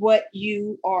what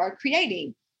you are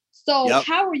creating. So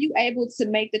how are you able to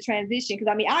make the transition?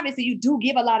 Because obviously you do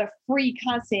give a lot of free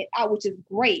content out, which is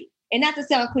great. And not to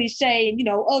sound cliche and,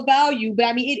 of value,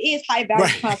 but it is high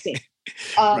value content.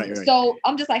 Right. So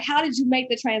I'm just like, how did you make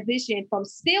the transition from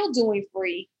still doing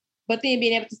free, but then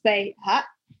being able to say, I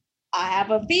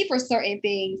have a fee for certain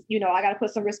things, I got to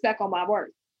put some respect on my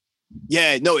work.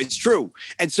 Yeah, no, it's true.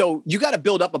 And so you got to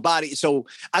build up a body. So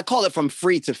I call it from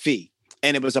free to fee.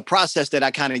 And it was a process that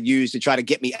I kind of used to try to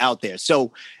get me out there.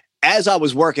 So as I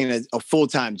was working a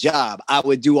full-time job, I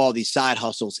would do all these side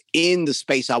hustles in the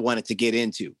space I wanted to get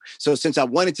into. So since I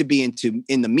wanted to be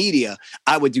in the media,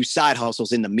 I would do side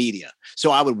hustles in the media. So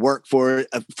I would work for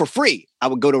free. I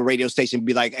would go to a radio station and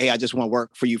be like, hey, I just want to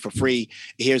work for you for free.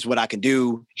 Here's what I can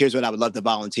do. Here's what I would love to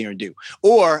volunteer and do.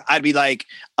 Or I'd be like,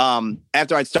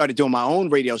 after I'd started doing my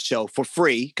own radio show for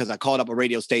free, because I called up a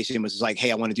radio station and was like,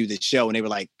 hey, I want to do this show. And they were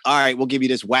like, all right, we'll give you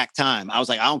this whack time. I was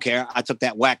like, I don't care. I took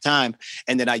that whack time.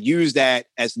 And then I used that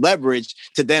as leverage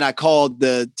to then I called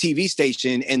the TV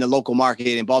station in the local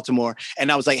market in Baltimore.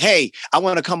 And I was like, hey, I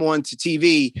want to come on to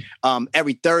TV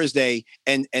every Thursday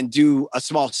and do a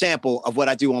small sample of what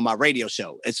I do on my radio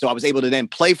show. And so I was able to then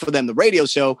play for them the radio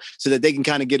show so that they can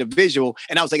kind of get a visual.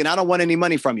 And I was like, and I don't want any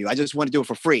money from you. I just want to do it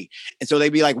for free. And so they'd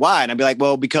be like, why? And I'd be like,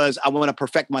 well, because I want to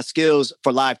perfect my skills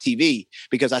for live TV,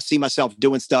 because I see myself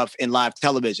doing stuff in live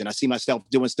television. I see myself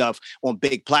doing stuff on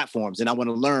big platforms, and I want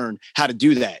to learn how to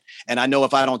do that. And I know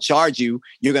if I don't charge you,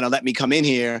 you're going to let me come in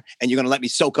here and you're going to let me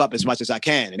soak up as much as I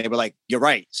can. And they were like, you're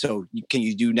right. So can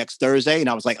you do next Thursday? And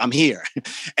I was like, I'm here.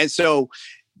 And so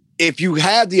if you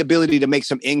have the ability to make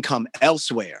some income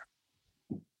elsewhere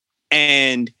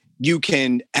and you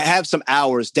can have some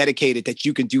hours dedicated that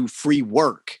you can do free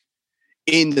work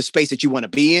in the space that you want to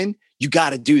be in, you got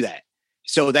to do that.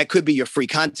 So that could be your free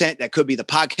content. That could be the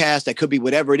podcast. That could be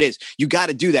whatever it is. You got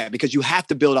to do that because you have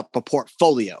to build up a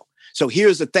portfolio. So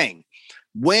here's the thing.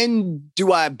 When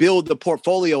do I build the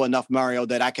portfolio enough, Mario,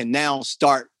 that I can now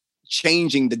start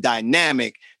changing the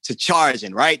dynamic to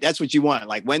charging, right? That's what you want.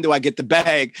 Like, when do I get the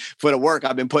bag for the work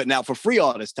I've been putting out for free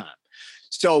all this time?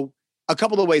 So a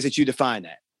couple of ways that you define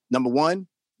that. Number one,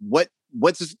 what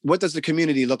does the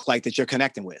community look like that you're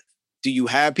connecting with? Do you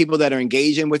have people that are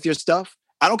engaging with your stuff?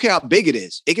 I don't care how big it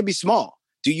is. It can be small.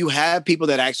 Do you have people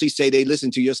that actually say they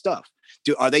listen to your stuff?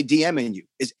 Are they DMing you?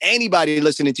 Is anybody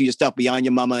listening to your stuff beyond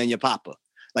your mama and your papa?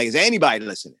 Like, is anybody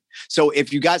listening? So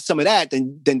if you got some of that,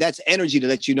 then that's energy to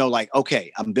let you know, like,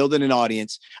 okay, I'm building an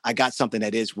audience. I got something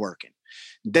that is working.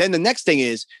 Then the next thing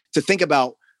is to think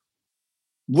about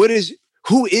who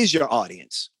is your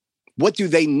audience? What do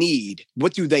they need?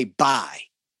 What do they buy?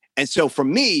 And so for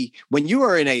me, when you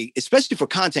are especially for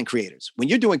content creators, when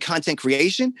you're doing content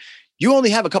creation, you only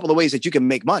have a couple of ways that you can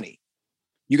make money.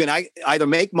 You can either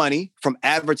make money from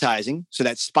advertising, so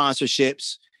that's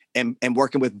sponsorships and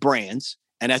working with brands.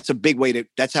 And that's a big way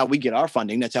that's how we get our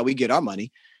funding. That's how we get our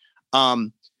money.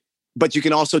 But you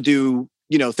can also do,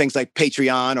 things like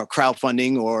Patreon or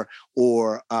crowdfunding or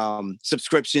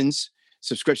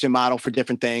subscription model for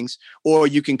different things. Or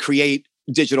you can create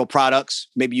digital products.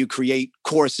 Maybe you create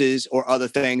courses or other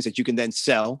things that you can then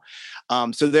sell.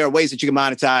 So there are ways that you can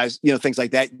monetize, things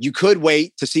like that. You could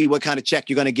wait to see what kind of check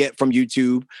you're going to get from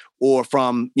YouTube or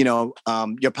from, your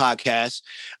podcast,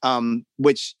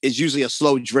 which is usually a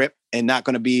slow drip and not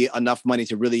going to be enough money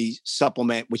to really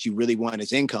supplement what you really want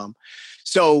as income.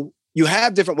 So you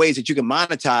have different ways that you can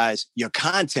monetize your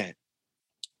content.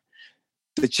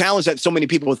 The challenge that so many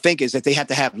people think is that they have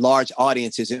to have large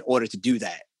audiences in order to do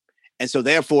that. And so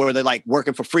therefore they're like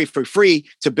working for free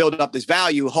to build up this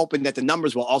value, hoping that the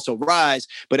numbers will also rise.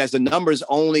 But as the numbers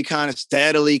only kind of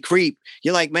steadily creep,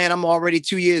 you're like, man, I'm already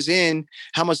 2 years in.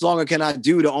 How much longer can I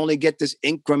do to only get this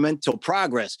incremental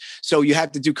progress? So you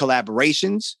have to do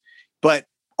collaborations, but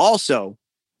also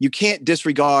you can't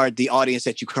disregard the audience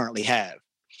that you currently have.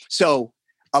 So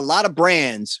a lot of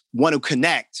brands want to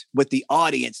connect with the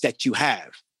audience that you have.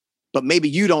 But maybe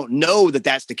you don't know that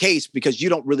that's the case because you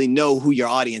don't really know who your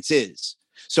audience is.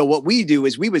 So what we do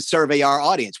is we would survey our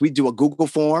audience. We do a Google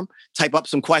form, type up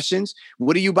some questions.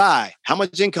 What do you buy? How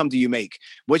much income do you make?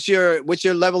 What's your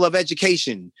level of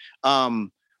education? How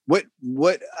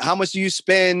much do you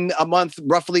spend a month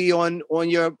roughly on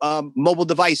your mobile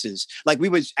devices? Like we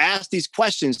would ask these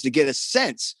questions to get a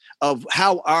sense of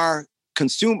how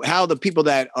the people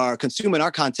that are consuming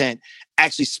our content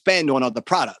actually spend on other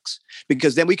products,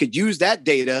 because then we could use that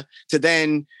data to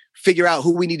then figure out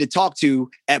who we need to talk to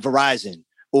at Verizon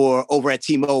or over at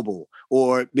T-Mobile,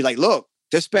 or be like, look,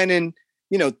 they're spending,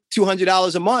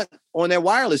 $200 a month on their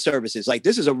wireless services. Like,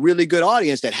 this is a really good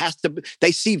audience that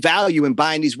they see value in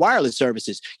buying these wireless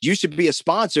services. You should be a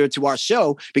sponsor to our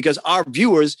show because our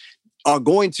viewers are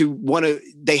going to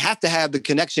they have to have the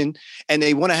connection and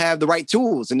they want to have the right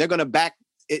tools, and they're going to back.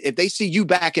 If they see you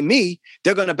backing me,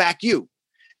 they're going to back you.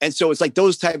 And so it's like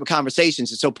those type of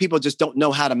conversations. And so people just don't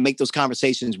know how to make those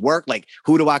conversations work. Like,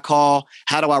 who do I call?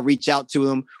 How do I reach out to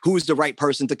them? Who's the right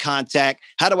person to contact?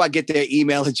 How do I get their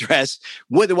email address?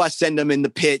 What do I send them in the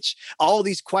pitch? All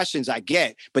these questions I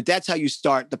get, but that's how you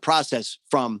start the process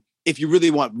from, if you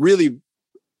really want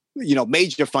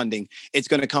major funding, it's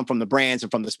going to come from the brands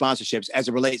and from the sponsorships as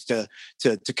it relates to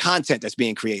content that's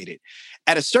being created.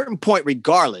 At a certain point,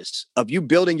 regardless of you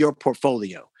building your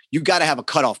portfolio, you got to have a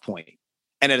cutoff point.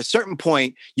 And at a certain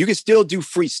point, you can still do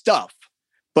free stuff,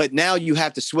 but now you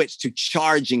have to switch to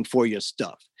charging for your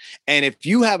stuff. And if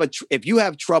you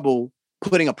have trouble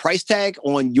putting a price tag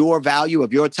on your value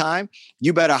of your time,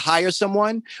 you better hire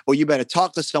someone, or you better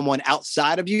talk to someone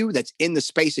outside of you that's in the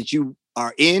space that you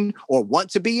are in or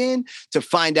want to be in, to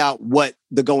find out what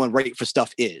the going rate for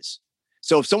stuff is.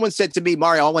 So if someone said to me,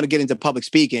 Mario, I want to get into public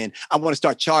speaking, I want to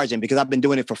start charging because I've been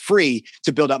doing it for free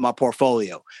to build up my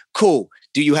portfolio. Cool.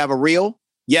 Do you have a reel?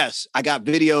 Yes, I got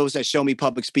videos that show me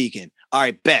public speaking. All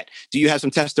right, bet. Do you have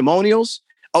some testimonials?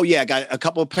 Oh yeah, I got a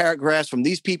couple of paragraphs from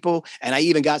these people, and I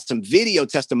even got some video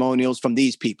testimonials from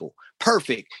these people.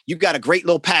 Perfect. You got a great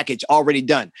little package already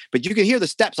done, but you can hear the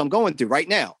steps I'm going through right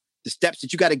now, the steps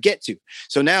that you got to get to.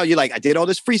 So now you're like, I did all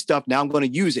this free stuff. Now I'm going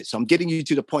to use it. So I'm getting you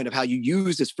to the point of how you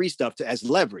use this free stuff as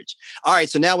leverage. All right.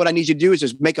 So now what I need you to do is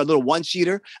just make a little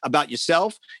one-sheeter about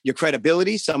yourself, your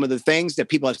credibility, some of the things that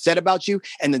people have said about you,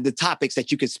 and then the topics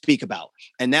that you can speak about.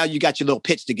 And now you got your little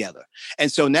pitch together.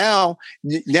 And so now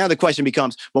the question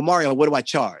becomes, well, Mario, what do I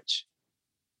charge?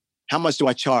 How much do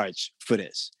I charge for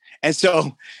this? And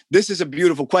so this is a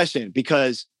beautiful question,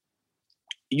 because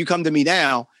you come to me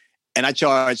now, and I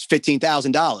charge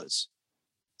 $15,000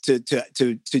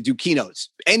 to do keynotes,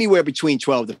 anywhere between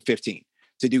 12 to 15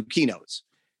 to do keynotes.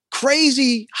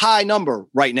 Crazy high number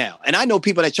right now. And I know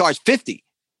people that charge 50.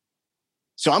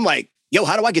 So I'm like, yo,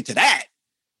 how do I get to that?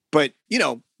 But,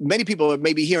 many people are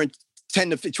maybe hearing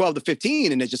 10 to 12 to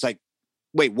 15, and they're just like,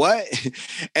 wait, what?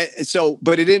 And so,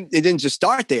 but it didn't just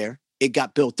start there. It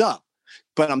got built up.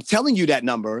 But I'm telling you that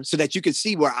number so that you can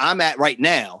see where I'm at right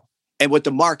now and what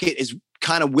the market is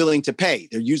kind of willing to pay.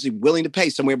 They're usually willing to pay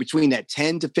somewhere between that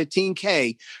 10 to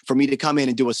 15K for me to come in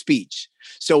and do a speech.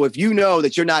 So if you know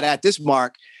that you're not at this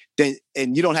mark, then,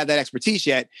 and you don't have that expertise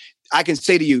yet, I can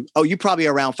say to you, oh, you're probably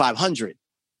around 500,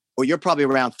 or you're probably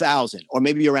around 1,000, or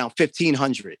maybe around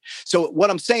 1,500. So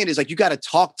what I'm saying is, like, you got to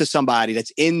talk to somebody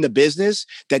that's in the business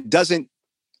that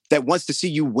wants to see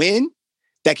you win,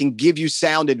 that can give you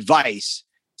sound advice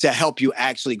to help you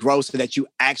actually grow so that you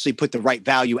actually put the right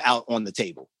value out on the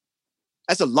table.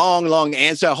 That's a long, long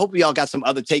answer. I hope y'all got some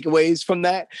other takeaways from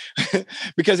that,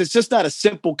 because it's just not a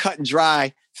simple cut and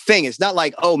dry thing. It's not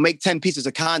like, oh, make 10 pieces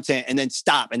of content and then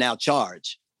stop and now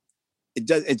charge.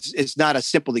 It's not a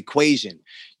simple equation.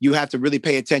 You have to really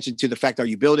pay attention to the fact, are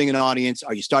you building an audience?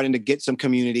 Are you starting to get some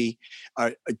community?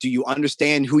 Do you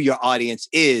understand who your audience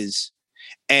is?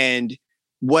 And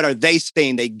what are they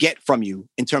saying they get from you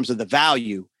in terms of the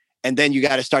value? And then you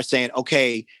got to start saying,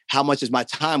 okay, how much is my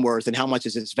time worth, and how much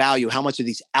is its value? How much of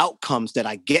these outcomes that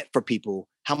I get for people,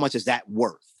 how much is that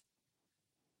worth?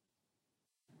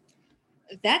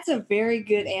 That's a very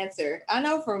good answer. I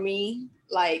know for me,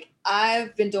 like,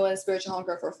 I've been doing Spiritual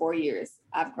Homegirl for 4 years.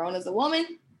 I've grown as a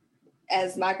woman,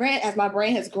 as my brain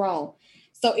has grown.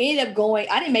 So it ended up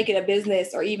I didn't make it a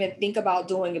business or even think about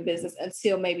doing a business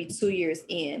until maybe 2 years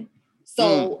in.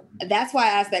 So that's why I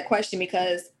asked that question,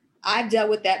 because I've dealt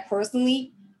with that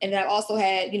personally. And I've also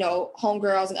had,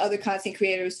 homegirls and other content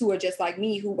creators who are just like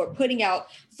me, who were putting out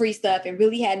free stuff and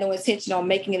really had no intention on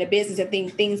making it a business,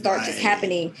 and things start just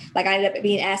happening. Like I ended up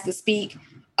being asked to speak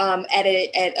at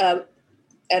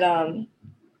the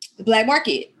Black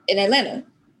Market in Atlanta.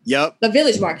 Yep. The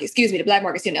Village Market, excuse me, the Black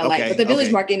Market's in LA, but the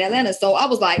Village Market in Atlanta. So I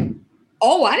was like,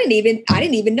 oh, I didn't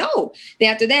even know.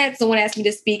 Then after that, someone asked me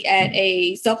to speak at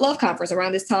a self-love conference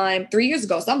around this time 3 years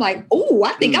ago. So I'm like, oh,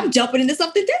 I think I'm jumping into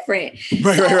something different.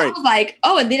 Right. I was like,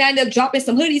 oh, and then I ended up dropping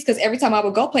some hoodies, because every time I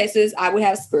would go places, I would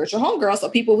have spiritual homegirls. So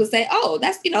people would say, oh,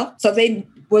 that's, so they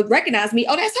would recognize me.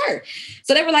 Oh, that's her.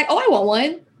 So they were like, oh, I want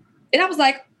one. And I was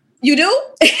like, you do?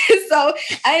 So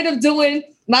I ended up doing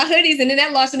my hoodies, and then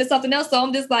that launched into something else. So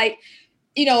I'm just like,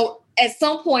 at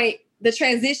some point, the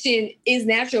transition is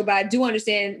natural, but I do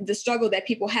understand the struggle that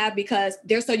people have, because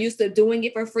they're so used to doing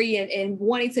it for free and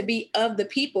wanting to be of the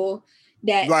people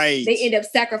that they end up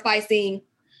sacrificing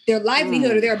their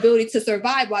livelihood or their ability to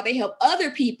survive while they help other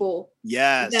people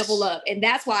level up. And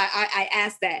that's why I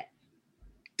asked that.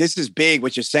 This is big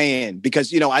what you're saying,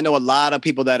 because, I know a lot of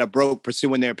people that are broke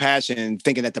pursuing their passion,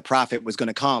 thinking that the profit was going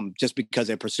to come just because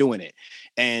they're pursuing it.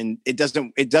 And it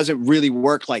doesn't really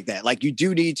work like that. Like, you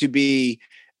do need to be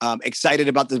excited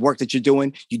about the work that you're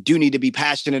doing. You do need to be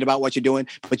passionate about what you're doing,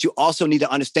 but you also need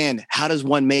to understand, how does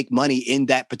one make money in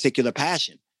that particular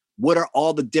passion? What are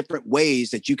all the different ways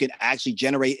that you can actually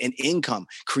generate an income,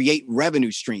 create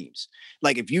revenue streams?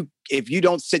 Like, if you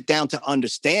don't sit down to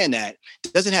understand that,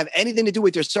 it doesn't have anything to do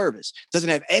with your service, doesn't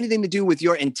have anything to do with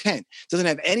your intent, doesn't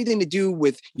have anything to do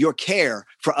with your care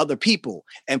for other people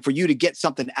and for you to get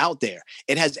something out there.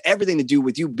 It has everything to do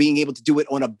with you being able to do it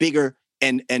on a bigger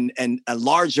and a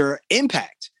larger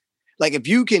impact. Like, if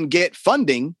you can get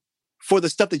funding for the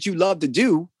stuff that you love to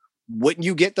do, wouldn't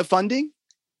you get the funding?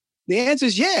 The answer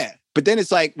is yeah. But then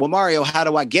it's like, well, Mario, how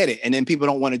do I get it? And then people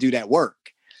don't want to do that work.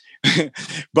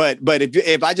 but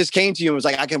if I just came to you and was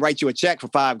like, I can write you a check for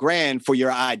 $5,000 for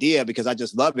your idea because I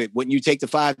just love it, wouldn't you take the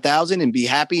 5,000 and be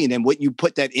happy? And then wouldn't you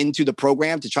put that into the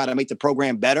program to try to make the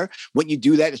program better? Wouldn't you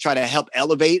do that to try to help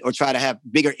elevate or try to have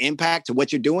bigger impact to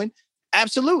what you're doing?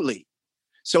 Absolutely.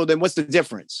 So then what's the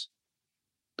difference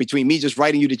between me just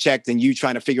writing you the check and you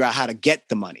trying to figure out how to get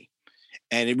the money?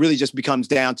 And it really just becomes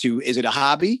down to, is it a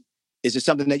hobby? Is it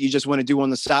something that you just want to do on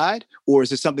the side? Or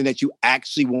is it something that you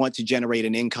actually want to generate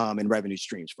an income and revenue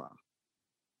streams from?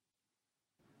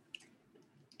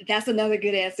 That's another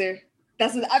good answer. I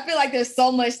feel like there's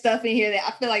so much stuff in here that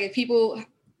I feel like if people,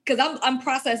 because I'm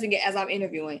processing it as I'm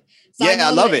interviewing. So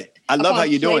I love it. I love how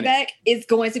you're doing it. It's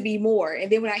going to be more.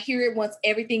 And then when I hear it, once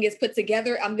everything is put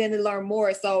together, I'm going to learn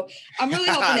more. So I'm really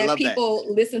hoping that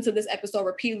people listen to this episode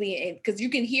repeatedly, and because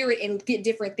you can hear it and get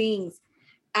different things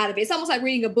out of it. It's almost like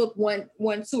reading a book one,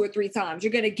 2 or 3 times.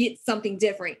 You're going to get something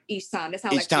different each time. That's how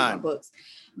I like to read my books.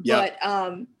 Yep.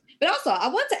 But also I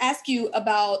want to ask you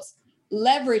about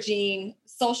leveraging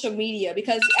social media,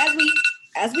 because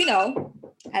as we know,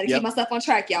 I had to keep myself on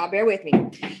track, y'all. Bear with me.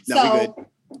 So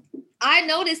I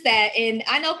noticed that, and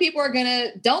I know people are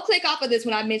don't click off of this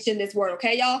when I mention this word,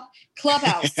 okay, y'all?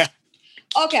 Clubhouse.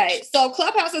 Okay, so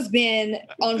Clubhouse has been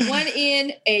on one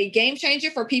end a game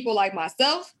changer for people like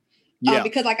myself.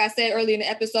 Because like I said earlier in the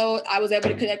episode, I was able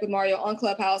to connect with Mario on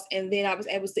Clubhouse, and then I was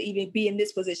able to even be in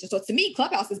this position. So to me,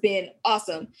 Clubhouse has been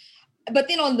awesome. But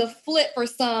then on the flip, for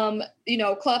some,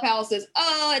 Clubhouse is,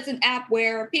 it's an app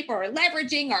where people are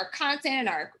leveraging our content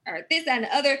or this, that, and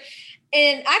the other.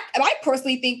 And I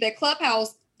personally think that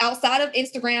Clubhouse, outside of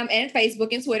Instagram and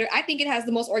Facebook and Twitter, I think it has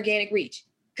the most organic reach.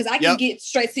 Because I can get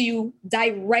straight to you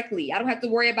directly. I don't have to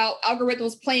worry about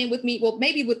algorithms playing with me. Well,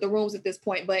 maybe with the rooms at this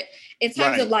point. But in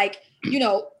terms of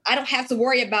I don't have to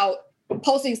worry about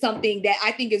posting something that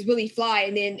I think is really fly,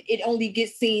 and then it only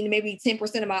gets seen maybe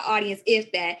 10% of my audience,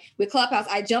 if that. With Clubhouse,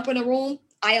 I jump in a room,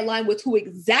 I align with who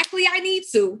exactly I need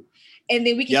to, and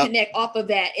then we can connect off of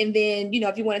that. And then,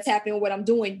 if you want to tap in with what I'm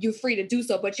doing, you're free to do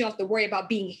so, but you don't have to worry about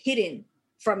being hidden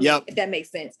from me, if that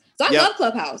makes sense. So I love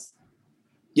Clubhouse.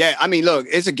 Yeah, I mean, look,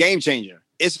 it's a game changer.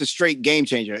 It's a straight game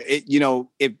changer.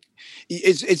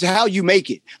 It's how you make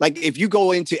it. Like, if you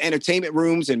go into entertainment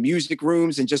rooms and music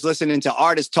rooms and just listening to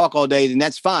artists talk all day, then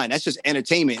that's fine. That's just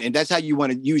entertainment. And that's how you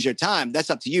want to use your time. That's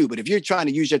up to you. But if you're trying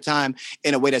to use your time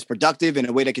in a way that's productive, in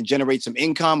a way that can generate some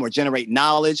income or generate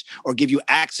knowledge or give you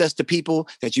access to people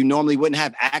that you normally wouldn't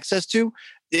have access to,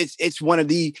 it's one of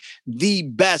the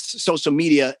best social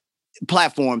media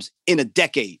platforms in a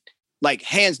decade. Like,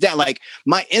 hands down. Like,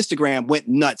 my Instagram went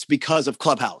nuts because of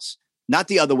Clubhouse, not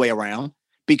the other way around.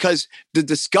 because the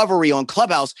discovery on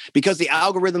Clubhouse, because the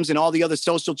algorithms and all the other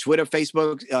social, Twitter,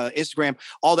 Facebook, Instagram,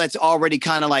 all that's already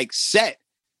kind of like set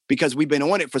because we've been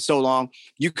on it for so long.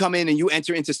 You come in and you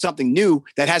enter into something new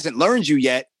that hasn't learned you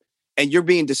yet. And you're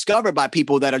being discovered by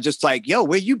people that are just like, yo,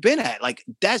 where you been at? Like,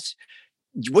 that's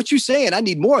what you saying. I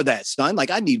need more of that, son.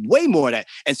 Like, I need way more of that.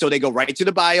 And so they go right to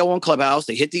the bio on Clubhouse.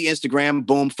 They hit the Instagram,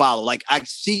 boom, follow. Like I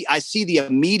see the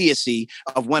immediacy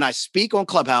of when I speak on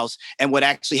Clubhouse and what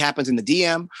actually happens in the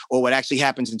DM or what actually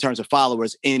happens in terms of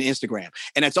followers in Instagram.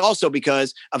 And it's also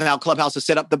because of how Clubhouse has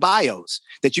set up the bios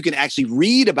that you can actually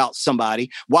read about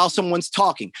somebody while someone's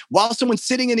talking, while someone's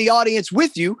sitting in the audience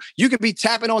with you. You could be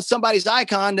tapping on somebody's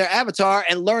icon, their avatar,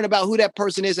 and learn about who that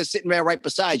person is that's sitting there right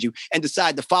beside you and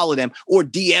decide to follow them or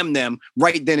DM them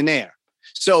right then and there.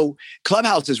 So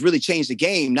Clubhouse has really changed the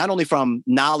game, not only from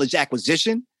knowledge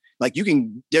acquisition, like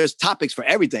there's topics for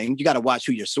everything. You got to watch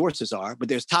who your sources are, but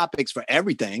there's topics for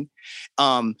everything.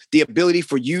 The ability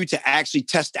for you to actually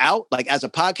test out, like as a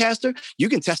podcaster, you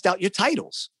can test out your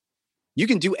titles. You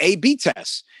can do A/B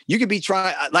tests. You could be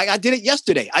trying, like I did it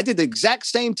yesterday. I did the exact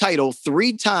same title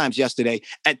 3 times yesterday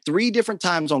at 3 different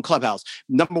times on Clubhouse.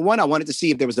 Number 1, I wanted to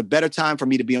see if there was a better time for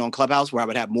me to be on Clubhouse where I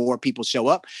would have more people show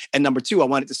up. And number 2, I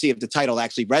wanted to see if the title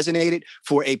actually resonated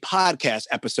for a podcast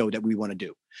episode that we want to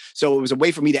do. So it was a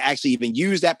way for me to actually even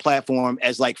use that platform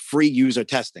as like free user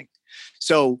testing.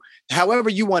 So however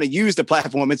you want to use the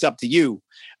platform, it's up to you.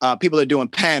 People are doing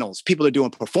panels. People are doing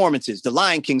performances. The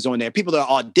Lion King's on there. People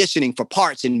are auditioning for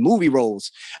parts in movie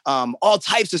roles. All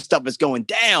types of stuff is going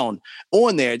down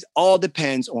on there. It all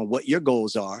depends on what your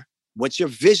goals are, what's your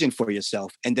vision for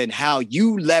yourself, and then how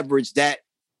you leverage that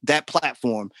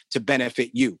platform to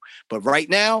benefit you. But right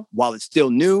now, while it's still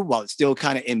new, while it's still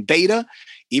kind of in beta,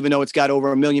 even though it's got over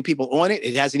 1 million people on it,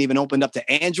 it hasn't even opened up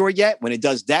to Android yet. When it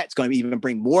does that, it's going to even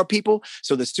bring more people.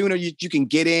 So the sooner you can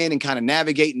get in and kind of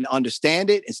navigate and understand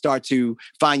it and start to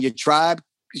find your tribe,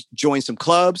 join some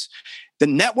clubs, the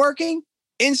networking,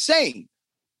 insane.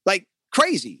 Like,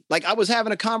 crazy. Like I was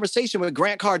having a conversation with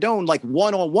Grant Cardone, like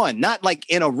one-on-one, not like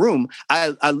in a room.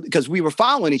 Because we were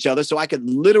following each other. So I could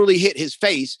literally hit his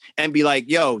face and be like,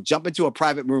 yo, jump into a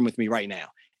private room with me right now.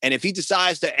 And if he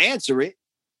decides to answer it,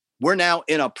 we're now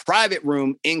in a private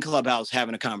room in Clubhouse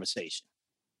having a conversation.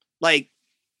 Like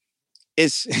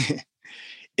it's,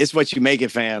 it's what you make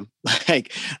it, fam.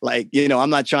 Like, I'm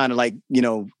not trying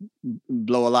to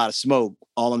blow a lot of smoke.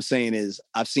 All I'm saying is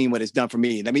I've seen what it's done for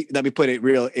me. Let me put it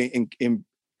real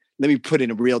let me put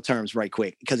it in real terms right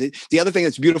quick. Because the other thing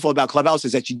that's beautiful about Clubhouse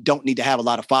is that you don't need to have a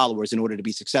lot of followers in order to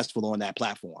be successful on that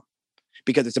platform.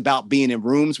 Because it's about being in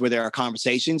rooms where there are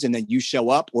conversations and then you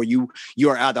show up or you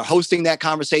are either hosting that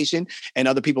conversation and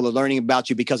other people are learning about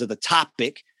you because of the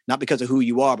topic, not because of who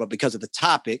you are, but because of the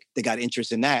topic. They got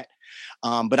interest in that.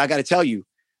 But I got to tell you,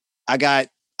 I got,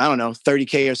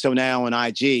 30K or so now on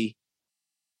IG.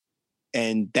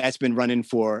 And that's been running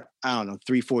for,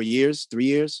 3 years,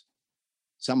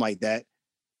 something like that.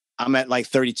 I'm at like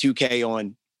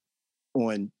 32K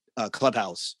on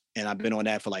Clubhouse. And I've been on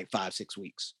that for like 5-6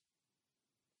 weeks.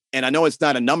 And I know it's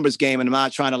not a numbers game and I'm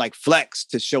not trying to like flex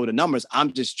to show the numbers.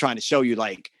 I'm just trying to show you,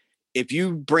 like, if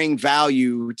you bring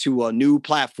value to a new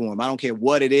platform, I don't care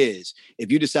what it is.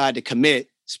 If you decide to commit,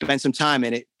 spend some time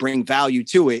in it, bring value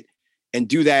to it, and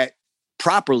do that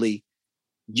properly,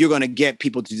 you're going to get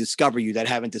people to discover you that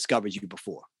haven't discovered you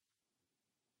before.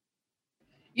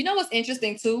 You know what's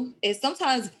interesting too is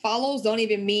sometimes follows don't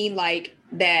even mean like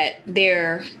that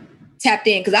they're tapped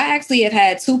in. Because I actually have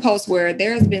had 2 posts where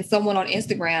there has been someone on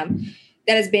Instagram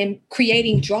that has been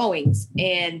creating drawings,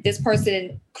 and this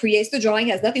person creates the drawing,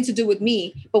 has nothing to do with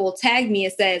me, but will tag me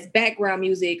and says background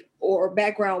music or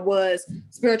background was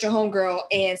Spiritual Homegirl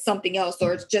and something else,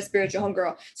 or it's just Spiritual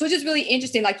Homegirl. So it's just really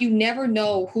interesting. Like, you never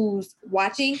know who's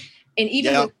watching. And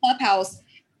even with Clubhouse,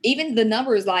 even the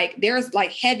numbers, like there's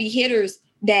like heavy hitters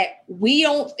that we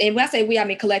don't, and when I say we, I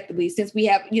mean collectively, since we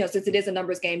have, since it is a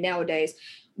numbers game nowadays,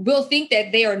 we'll think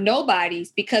that they are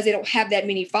nobodies because they don't have that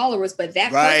many followers, but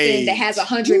that person that has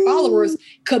 100 followers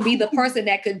could be the person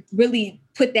that could really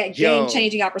put that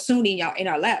game-changing opportunity in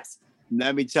our laps.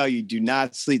 Let me tell you, do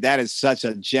not sleep. That is such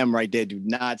a gem right there. Do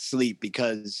not sleep,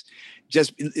 because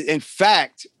in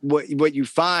fact, what you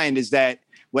find is that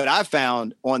what I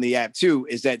found on the app too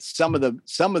is that some of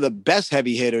the best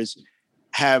heavy hitters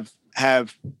have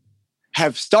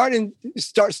started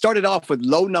off with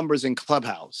low numbers in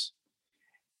Clubhouse.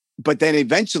 But then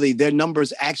eventually their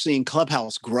numbers actually in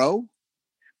Clubhouse grow,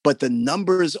 but the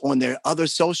numbers on their other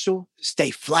social stay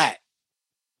flat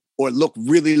or look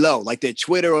really low, like their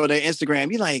Twitter or their Instagram.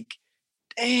 You're like,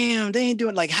 damn, they ain't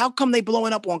doing like, how come they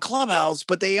blowing up on Clubhouse,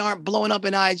 but they aren't blowing up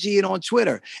in IG and on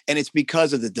Twitter? And it's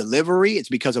because of the delivery. It's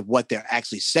because of what they're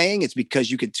actually saying. It's because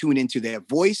you can tune into their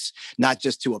voice, not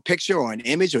just to a picture or an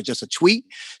image or just a tweet.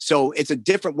 So it's a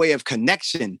different way of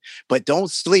connection, but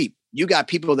don't sleep. You got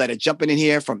people that are jumping in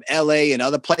here from LA and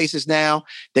other places now.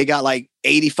 They got like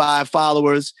 85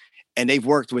 followers. And they've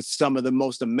worked with some of the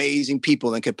most amazing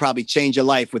people and could probably change your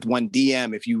life with one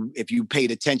DM if you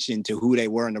paid attention to who they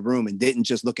were in the room and didn't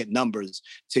just look at numbers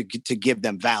to give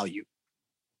them value.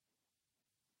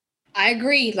 I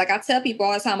agree. Like I tell people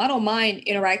all the time, I don't mind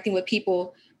interacting with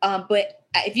people, but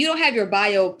if you don't have your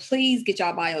bio, please get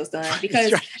your bios done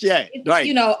because right.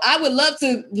 You know, I would love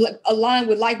to align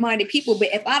with like-minded people, but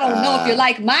if I don't know if you're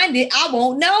like-minded, I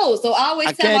won't know. So I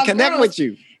always tell my connect girls, with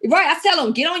you. Right. I tell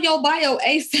them, get on your bio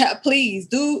ASAP, please,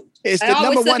 dude. It's the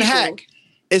number one hack.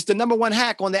 It's the number one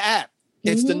hack on the app.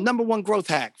 It's the number one growth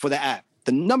hack for the app.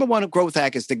 The number one growth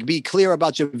hack is to be clear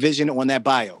about your vision on that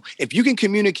bio. If you can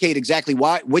communicate exactly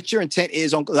what your intent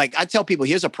is on, like I tell people,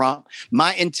 here's a prompt.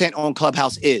 My intent on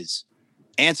Clubhouse is,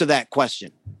 answer that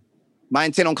question. My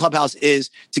intent on Clubhouse is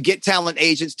to get talent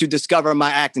agents to discover my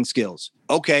acting skills.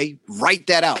 Okay, write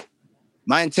that out.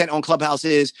 My intent on Clubhouse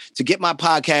is to get my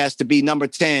podcast to be number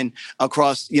 10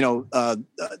 across, the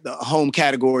home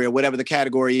category or whatever the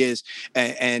category is,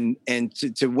 and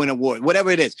to win an award, whatever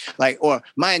it is. Like, or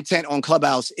my intent on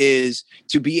Clubhouse is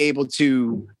to be able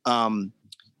to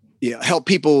help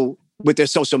people with their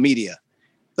social media.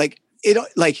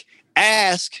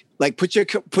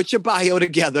 Put your bio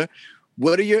together.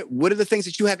 What are the things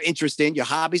that you have interest in, your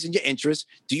hobbies and your interests?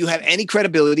 Do you have any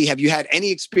credibility? Have you had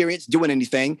any experience doing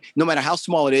anything, no matter how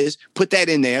small it is? Put that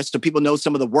in there so people know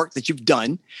some of the work that you've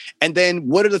done. And then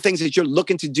what are the things that you're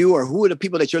looking to do, or who are the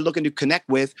people that you're looking to connect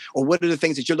with, or what are the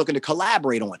things that you're looking to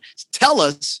collaborate on? Tell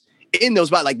us in those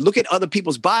bios, look at other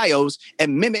people's bios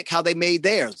and mimic how they made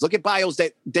theirs. Look at bios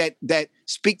that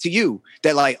speak to you,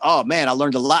 that like, oh man, I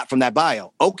learned a lot from that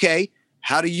bio. Okay,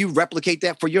 how do you replicate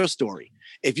that for your story?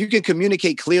 If you can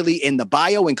communicate clearly in the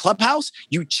bio in Clubhouse,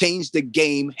 you change the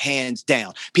game hands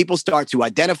down. People start to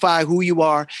identify who you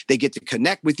are. They get to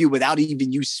connect with you without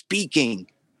even you speaking.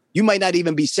 You might not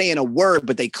even be saying a word,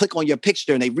 but they click on your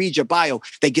picture and they read your bio.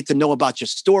 They get to know about your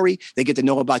story. They get to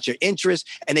know about your interests,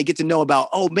 and they get to know about,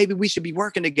 oh, maybe we should be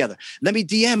working together. Let me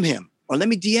DM him, or let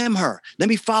me DM her. Let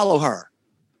me follow her.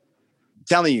 I'm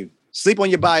telling you. Sleep on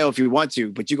your bio if you want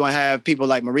to, but you're going to have people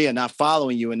like Maria not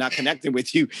following you and not connecting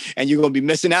with you, and you're going to be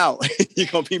missing out. You're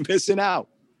going to be missing out.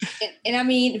 And I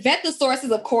mean, vet the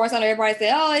sources, of course. I know everybody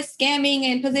say, oh, it's scamming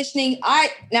and positioning.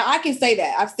 I can say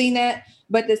that. I've seen that.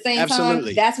 But at the same time,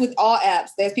 that's with all apps.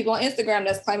 There's people on Instagram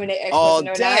that's claiming they're experts. All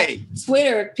day.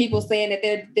 Twitter, people saying that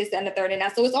they're this, that, and the third. And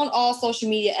that. So it's on all social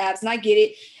media apps. And I get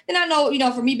it. And I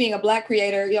know, for me being a Black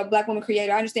creator, Black woman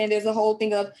creator, I understand there's a whole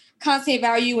thing of content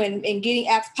value and getting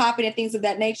apps popping and things of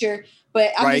that nature.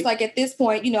 But I'm just like, at this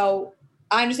point,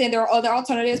 I understand there are other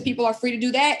alternatives. People are free to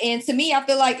do that. And to me, I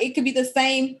feel like it could be the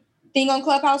same thing on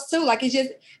Clubhouse too. Like, it's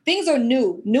just, things are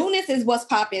new. Newness is what's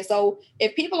popping. So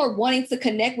if people are wanting to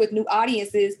connect with new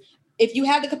audiences, if you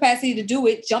have the capacity to do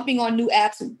it, jumping on new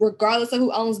apps, regardless of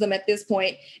who owns them at this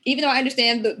point, even though I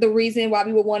understand the reason why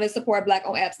we would want to support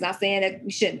Black-owned apps, not saying that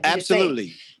we shouldn't.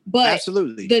 Absolutely. But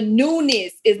absolutely, the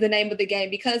newness is the name of the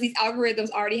game, because these algorithms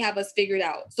already have us figured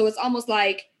out. So it's almost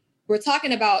like we're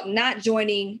talking about not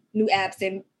joining new apps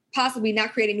and possibly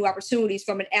not creating new opportunities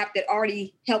from an app that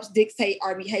already helps dictate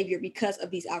our behavior because of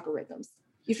these algorithms.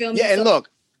 You feel me? Yeah, and look,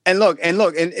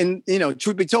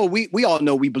 truth be told, we all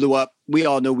know we blew up. We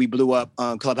all know we blew up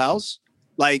on Clubhouse.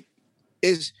 Like,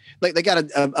 is like they got a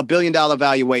 $1 billion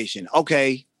valuation.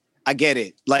 Okay, I get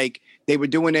it. Like, they were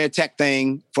doing their tech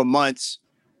thing for months.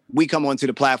 We come onto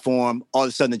the platform, all of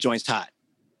a sudden the joint's hot.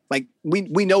 Like,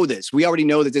 we know this. We already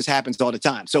know that this happens all the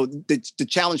time. So the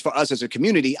challenge for us as a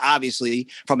community, obviously,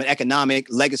 from an economic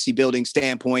legacy building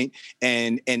standpoint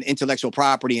and intellectual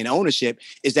property and ownership,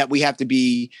 is that we have to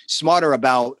be smarter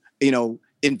about,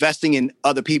 investing in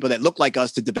other people that look like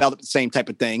us to develop the same type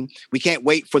of thing. We can't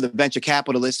wait for the venture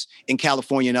capitalists in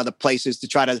California and other places to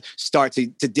try to start to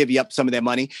divvy up some of their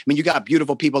money. I mean, you got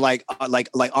beautiful people like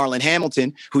Arlen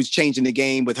Hamilton, who's changing the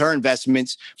game with her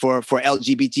investments for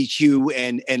LGBTQ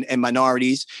and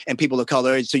minorities and people of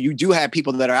color. So you do have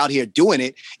people that are out here doing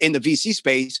it in the VC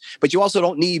space, but you also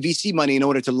don't need VC money in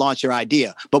order to launch your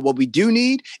idea. But what we do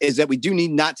need is that we do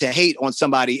need not to hate on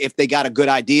somebody if they got a good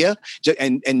idea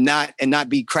and not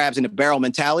be crabs in a barrel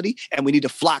mentality, and we need to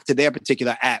flock to their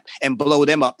particular app and blow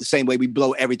them up the same way we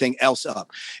blow everything else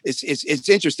up. It's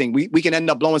interesting. We can end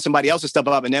up blowing somebody else's stuff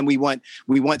up, and then we want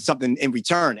something in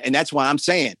return. And that's why I'm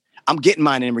saying I'm getting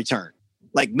mine in return.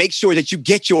 Like, make sure that you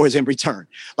get yours in return.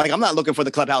 Like, I'm not looking for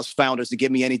the Clubhouse founders to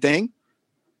give me anything.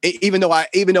 Even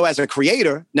though as a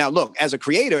creator, now look, as a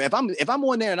creator, if I'm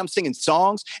on there and I'm singing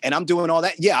songs and I'm doing all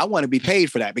that, yeah, I want to be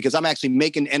paid for that because I'm actually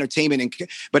making entertainment.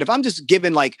 But if I'm just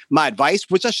giving like my advice,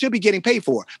 which I should be getting paid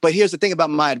for, but here's the thing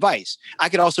about my advice, I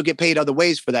could also get paid other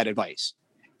ways for that advice.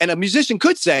 And a musician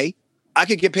could say, I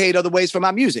could get paid other ways for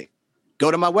my music. Go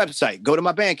to my website, go to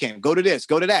my Bandcamp, go to this,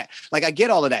 go to that. Like, I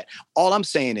get all of that. All I'm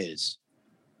saying is,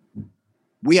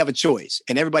 we have a choice,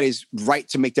 and everybody's right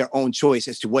to make their own choice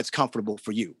as to what's comfortable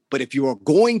for you. But if you are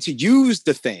going to use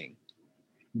the thing,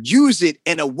 use it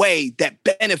in a way that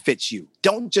benefits you.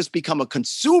 Don't just become a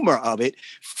consumer of it.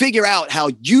 Figure out how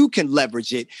you can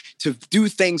leverage it to do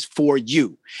things for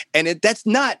you. And that's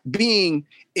not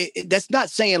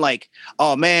saying like,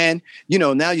 oh man,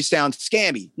 now you sound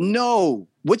scammy. No,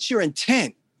 what's your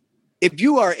intent? If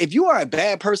you are a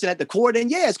bad person at the core, then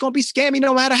yeah, it's going to be scammy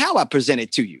no matter how I present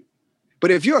it to you. But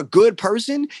if you're a good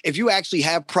person, if you actually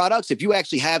have products, if you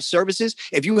actually have services,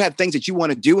 if you have things that you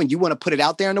want to do and you want to put it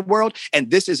out there in the world,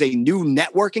 and this is a new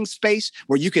networking space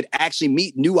where you could actually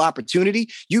meet new opportunity,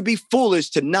 you'd be foolish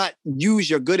to not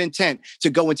use your good intent to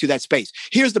go into that space.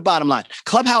 Here's the bottom line.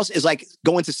 Clubhouse is like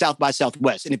going to South by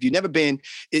Southwest. And if you've never been,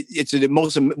 it's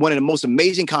one of the most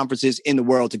amazing conferences in the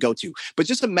world to go to. But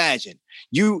just imagine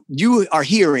you are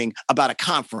hearing about a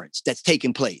conference that's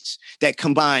taking place that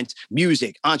combines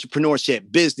music, entrepreneurship,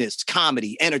 business,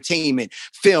 comedy, entertainment,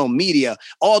 film, media,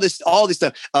 all this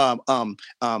stuff,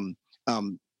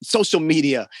 social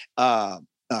media.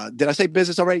 Did I say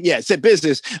business already? Yeah, I said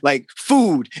business, like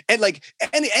food and like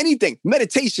anything,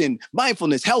 meditation,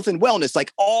 mindfulness, health and wellness,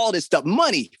 like all this stuff,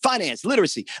 money, finance,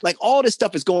 literacy, like all this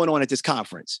stuff is going on at this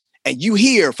conference. And you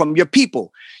hear from your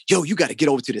people, yo, you got to get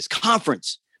over to this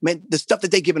conference. Man, the stuff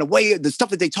that they're giving away, the stuff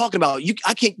that they're talking about, you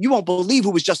won't believe who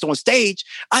was just on stage.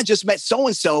 I just met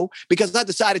so-and-so because I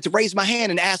decided to raise my hand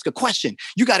and ask a question.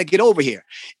 You got to get over here.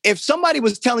 If somebody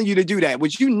was telling you to do that,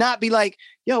 would you not be like,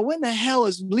 yo, what the hell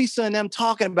is Lisa and them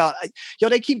talking about? Yo,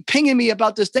 they keep pinging me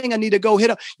about this thing I need to go hit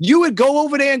up. You would go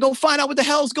over there and go find out what the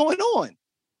hell's going on.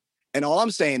 And all I'm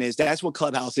saying is that's what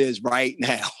Clubhouse is right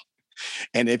now.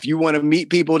 And if you want to meet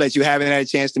people that you haven't had a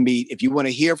chance to meet, if you want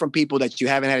to hear from people that you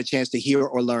haven't had a chance to hear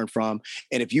or learn from,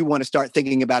 and if you want to start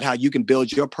thinking about how you can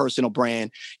build your personal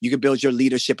brand, you can build your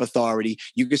leadership authority,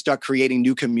 you can start creating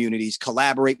new communities,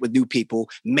 collaborate with new people,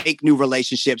 make new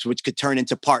relationships, which could turn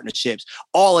into partnerships.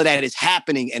 All of that is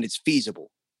happening and it's feasible.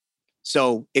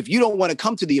 So if you don't want to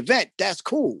come to the event, that's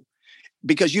cool,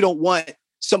 because you don't want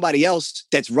somebody else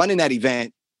that's running that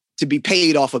event to be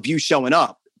paid off of you showing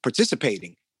up,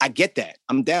 participating. I get that.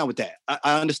 I'm down with that.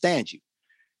 I understand you.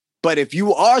 But if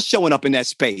you are showing up in that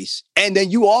space and then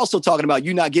you also talking about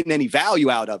you not getting any value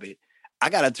out of it,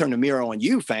 I got to turn the mirror on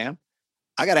you, fam.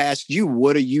 I got to ask you,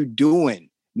 what are you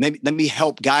doing? Maybe let me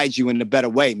help guide you in a better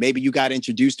way. Maybe you got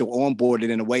introduced or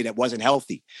onboarded in a way that wasn't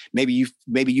healthy. Maybe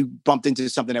you bumped into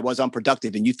something that was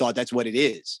unproductive and you thought that's what it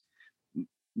is.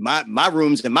 My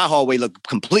rooms and my hallway look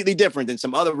completely different than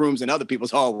some other rooms in other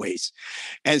people's hallways.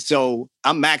 And so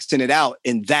I'm maxing it out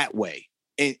in that way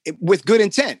with good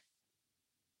intent.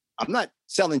 I'm not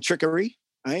selling trickery.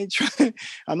 I ain't trying.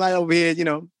 I'm not over here,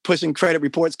 pushing credit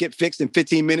reports get fixed in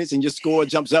 15 minutes and your score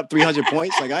jumps up 300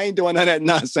 points. Like, I ain't doing none of that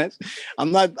nonsense.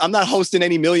 I'm not hosting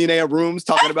any millionaire rooms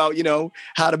talking about,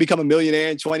 how to become a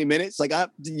millionaire in 20 minutes. Like,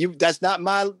 that's not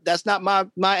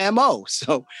my MO.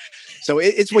 So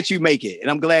it's what you make it.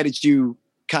 And I'm glad that you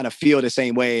kind of feel the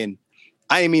same way. And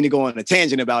I didn't mean to go on a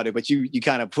tangent about it, but you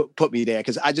kind of put me there,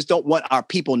 because I just don't want our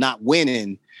people not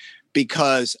winning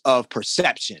because of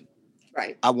perception.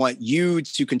 Right. I want you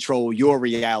to control your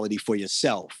reality for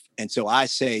yourself. And so I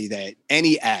say that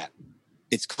any app,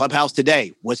 it's Clubhouse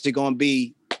today. What's it going to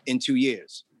be in 2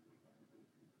 years?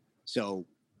 So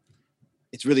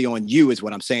it's really on you is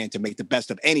what I'm saying, to make the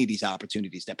best of any of these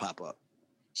opportunities that pop up.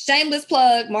 Shameless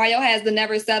plug. Mario has the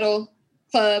Never Settle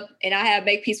Club, and I have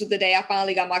Make Peace with the Day. I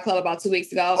finally got my club about 2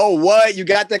 weeks ago. Oh, what? You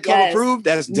got that club approved?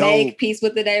 That's dope. Make Peace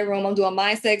with the Day room. I'm doing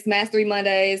Mind Sex Mastery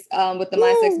Mondays with the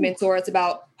Mind Sex Mentor. It's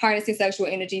about harnessing sexual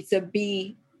energy to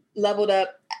be leveled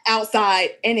up outside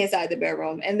and inside the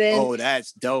bedroom. And then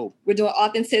that's dope. We're doing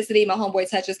Authenticity. My homeboy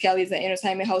Tetris Kelly is an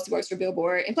entertainment host who works for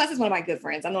Billboard. And plus, it's one of my good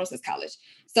friends. I've known him since college.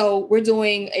 So we're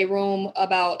doing a room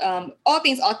about all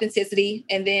things authenticity.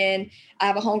 And then I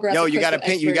have a homegirl. Yo, you got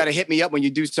to hit me up when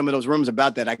you do some of those rooms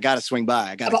about that. I got to swing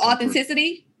by. About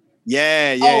authenticity?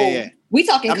 Yeah. We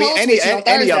talking I mean, code any switching on of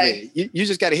Thursday. it. You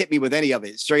just got to hit me with any of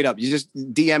it, straight up. You just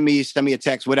DM me, send me a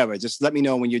text, whatever. Just let me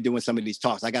know when you're doing some of these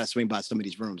talks. I got to swing by some of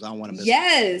these rooms. I don't want to miss them.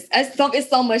 Yes, it's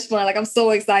so much fun. Like, I'm so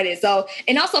excited. So,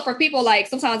 and also for people, like,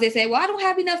 sometimes they say, well, I don't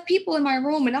have enough people in my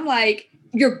room. And I'm like,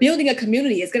 you're building a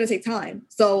community. It's going to take time.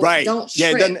 So don't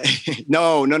strip. Yeah,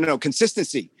 no.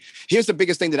 Consistency. Here's the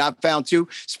biggest thing that I've found too.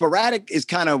 Sporadic is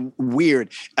kind of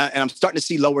weird. And I'm starting to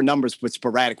see lower numbers with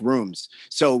sporadic rooms.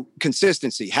 So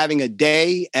consistency, having a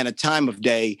day and a time of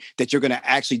day that you're going to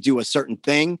actually do a certain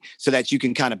thing so that you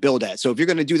can kind of build that. So if you're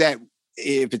going to do that,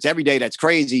 if it's every day, that's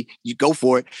crazy, you go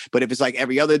for it. But if it's like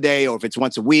every other day, or if it's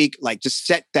once a week, like just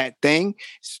set that thing.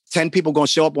 10 people going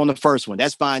to show up on the first one.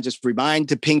 That's fine. Just remind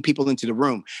to ping people into the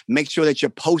room. Make sure that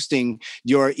you're posting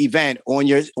your event on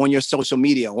your social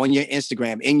media, on your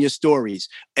Instagram, in your stories,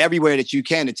 everywhere that you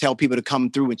can, to tell people to come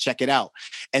through and check it out.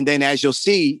 And then as you'll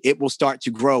see, it will start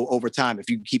to grow over time if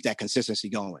you keep that consistency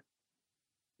going.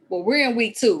 Well, we're in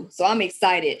week 2, so I'm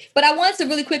excited. But I wanted to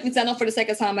really quickly, I know for the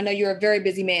second time, I know you're a very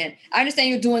busy man. I understand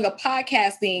you're doing a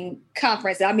podcasting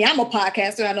conference. I mean, I'm a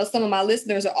podcaster. I know some of my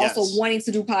listeners are also wanting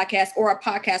to do podcasts or are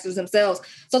podcasters themselves.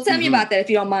 So tell me about that, if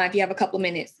you don't mind, if you have a couple of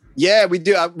minutes. Yeah, we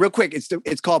do. Real quick,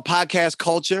 it's called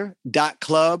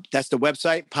podcastculture.club. That's the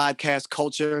website,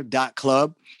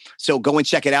 podcastculture.club. So go and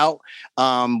check it out.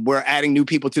 We're adding new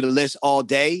people to the list all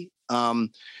day.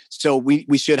 So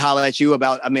we should holler at you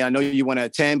about, I mean, I know you want to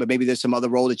attend, but maybe there's some other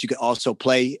role that you could also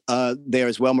play there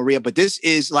as well, Maria. But this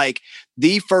is like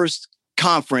the first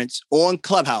conference on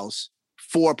Clubhouse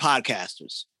for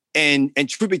podcasters. And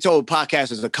truth be told,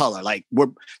 podcasters of color. Like, we're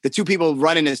the two people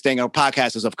running this thing are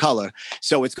podcasters of color.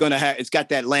 So it's got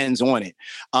that lens on it.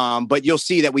 But you'll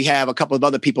see that we have a couple of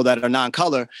other people that are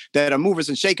non-color, that are movers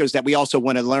and shakers, that we also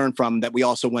want to learn from, that we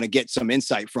also want to get some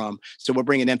insight from. So we're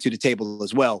bringing them to the table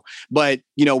as well. But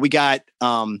we got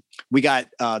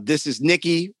this is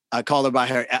Nikki. I call her by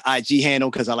her IG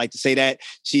handle because I like to say that.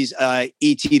 She's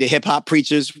E.T. the hip hop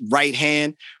preacher's right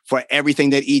hand for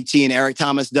everything that E.T. and Eric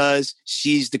Thomas does.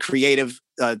 She's the creative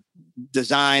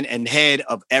design and head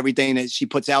of everything that she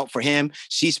puts out for him.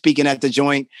 She's speaking at the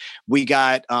joint. We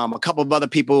got a couple of other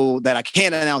people that I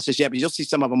can't announce this yet, but you'll see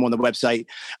some of them on the website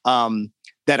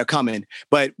that are coming.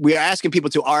 But we're asking people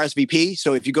to RSVP.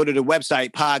 So if you go to the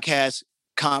website,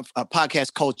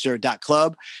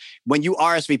 podcastculture.club. When you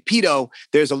RSVP, though,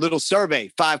 there's a little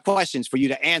survey, 5 questions for you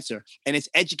to answer, and it's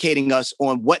educating us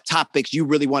on what topics you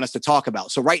really want us to talk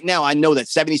about. So right now, I know that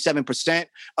 77%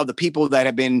 of the people that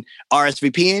have been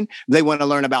RSVPing, they want to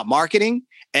learn about marketing,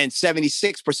 and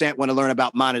 76% want to learn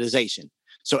about monetization.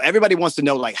 So everybody wants to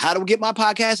know, like, how do we get my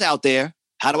podcast out there?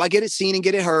 How do I get it seen and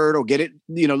get it heard, or get it,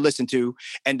 listened to?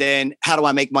 And then how do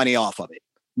I make money off of it?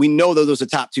 We know that those are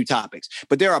top 2 topics,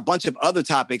 but there are a bunch of other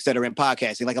topics that are in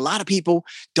podcasting. Like, a lot of people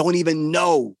don't even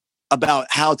know about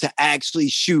how to actually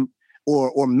shoot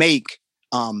or make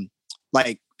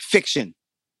like fiction,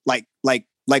 like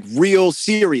real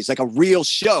series, like a real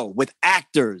show with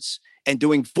actors and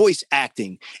doing voice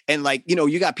acting. And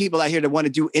you got people out here that want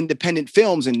to do independent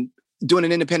films, and doing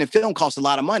an independent film costs a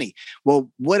lot of money.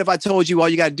 Well, what if I told you all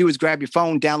you got to do is grab your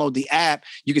phone, download the app,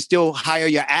 you can still hire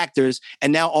your actors,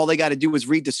 and now all they got to do is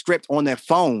read the script on their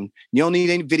phone. You don't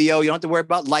need any video. You don't have to worry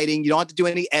about lighting. You don't have to do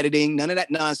any editing, none of that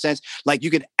nonsense. Like,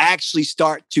 you could actually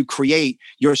start to create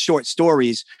your short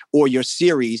stories or your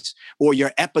series or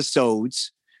your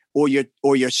episodes or your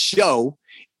show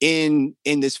in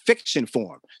this fiction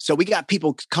form. So we got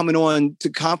people coming on to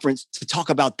conference to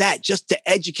talk about that, just to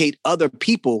educate other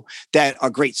people that are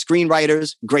great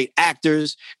screenwriters, great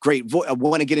actors,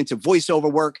 want to get into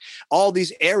voiceover work, all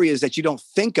these areas that you don't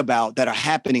think about that are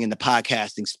happening in the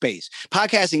podcasting space.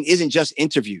 Podcasting isn't just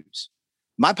interviews.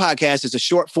 My podcast is a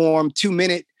short form,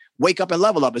 2-minute wake up and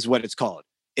level up is what it's called.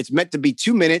 It's meant to be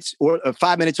 2 minutes or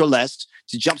 5 minutes or less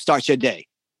to jumpstart your day.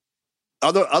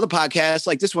 Other podcasts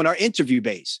like this one are interview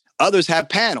based. Others have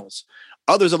panels.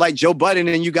 Others are like Joe Budden,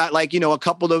 and you got a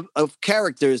couple of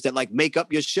characters that make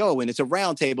up your show, and it's a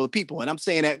round table of people. And I'm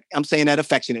saying that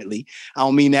affectionately. I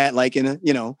don't mean that in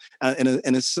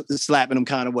a slapping them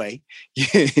kind of way.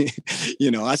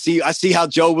 I see how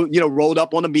Joe rolled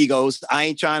up on the Migos. I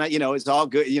ain't trying to, it's all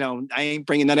good. I ain't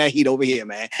bringing none of that heat over here,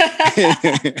 man.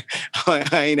 I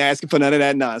ain't asking for none of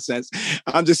that nonsense.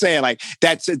 I'm just saying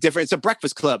that's it's a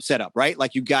breakfast club setup, right?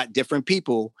 Like, you got different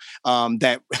people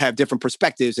that have different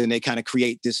perspectives, and they kind of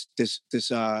create this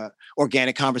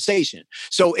organic conversation.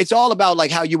 So it's all about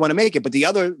how you want to make it. But the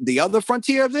other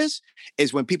frontier of this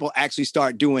is when people actually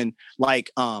start doing the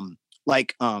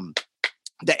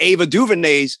Ava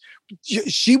DuVernays.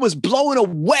 She was blown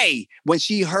away when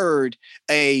she heard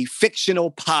a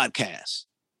fictional podcast.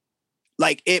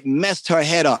 Like it messed her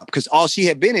head up because all she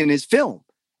had been in is film.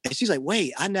 And she's like,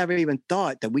 wait, I never even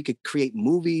thought that we could create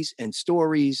movies and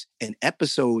stories and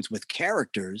episodes with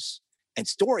characters and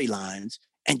storylines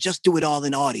and just do it all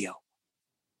in audio.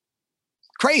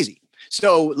 Crazy.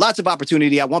 So lots of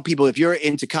opportunity. I want people, if you're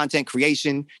into content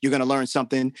creation, you're going to learn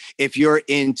something. If you're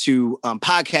into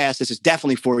podcasts, this is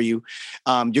definitely for you.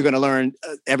 You're going to learn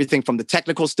everything from the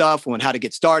technical stuff on how to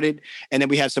get started. And then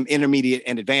we have some intermediate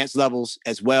and advanced levels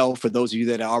as well for those of you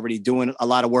that are already doing a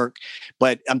lot of work.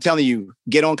 But I'm telling you,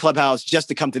 get on Clubhouse just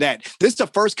to come to that. This is the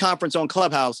first conference on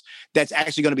Clubhouse that's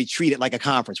actually going to be treated like a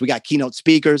conference. We got keynote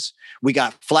speakers. We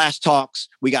got flash talks.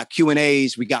 We got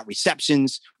Q&As. We got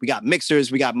receptions. We got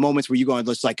mixers. We got moments where you're going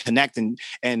to just like connect and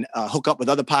hook up with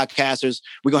other podcasters.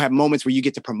 We're going to have moments where you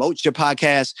get to promote your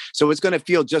podcast. So it's going to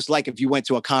feel just like if you went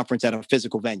to a conference at a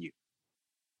physical venue.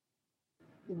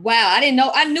 Wow. I didn't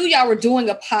know. I knew y'all were doing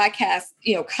a podcast,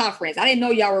 conference. I didn't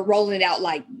know y'all were rolling it out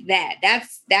like that.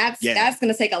 That's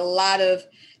going to take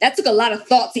that took a lot of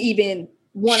thought to even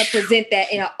want to present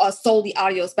that in a solely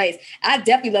audio space. I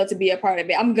definitely love to be a part of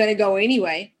it. I'm going to go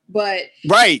anyway. But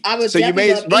right. I would so you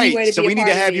made right. So we need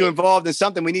to have you involved in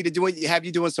something. We need to have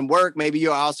you doing some work. Maybe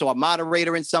you're also a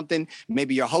moderator in something.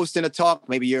 Maybe you're hosting a talk.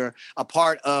 Maybe you're a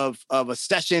part of a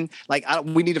session. Like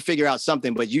we need to figure out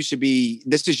something. But you should be.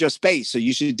 This is your space, so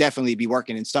you should definitely be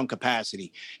working in some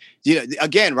capacity.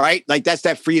 Again, right? Like that's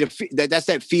that free to fee.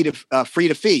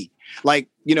 Like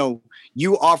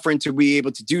you offering to be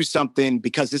able to do something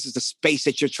because this is the space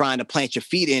that you're trying to plant your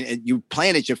feet in and you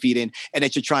planted your feet in and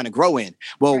that you're trying to grow in.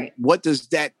 Well, right.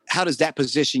 How does that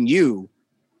position you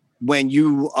when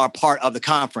you are part of the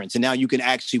conference? And now you can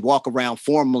actually walk around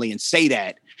formally and say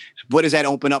that. What does that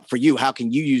open up for you? How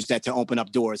can you use that to open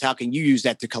up doors? How can you use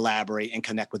that to collaborate and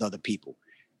connect with other people?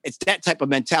 It's that type of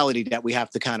mentality that we have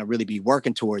to kind of really be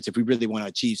working towards if we really want to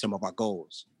achieve some of our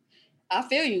goals. I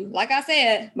feel you. Like I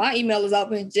said, my email is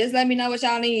open. Just let me know what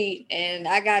y'all need, and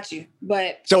I got you.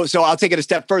 But so I'll take it a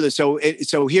step further. So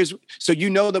you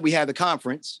know that we have the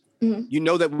conference. Mm-hmm. You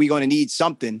know that we're going to need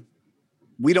something.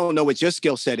 We don't know what your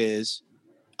skill set is.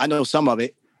 I know some of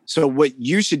it. So what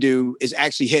you should do is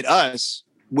actually hit us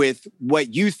with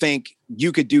what you think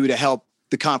you could do to help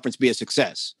the conference be a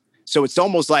success. So it's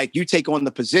almost like you take on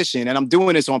the position, and I'm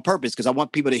doing this on purpose because I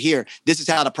want people to hear this is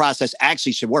how the process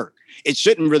actually should work. It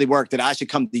shouldn't really work that I should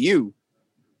come to you.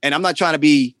 And I'm not trying to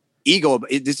be ego.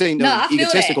 This ain't no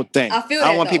egotistical thing. I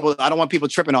don't want people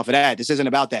tripping off of that. This isn't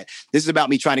about that. This is about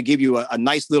me trying to give you a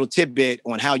nice little tidbit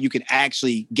on how you can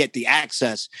actually get the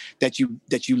access that you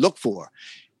look for.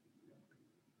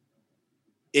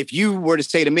 If you were to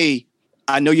say to me,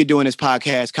 I know you're doing this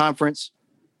podcast conference.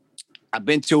 I've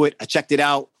been to it. I checked it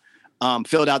out.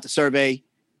 Filled out the survey.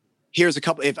 Here's a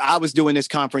couple. If I was doing this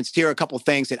conference, here are a couple of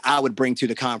things that I would bring to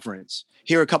the conference.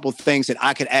 Here are a couple of things that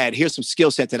I could add. Here's some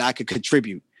skill set that I could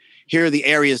contribute. Here are the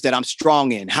areas that I'm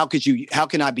strong in. How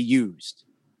can I be used?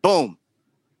 Boom.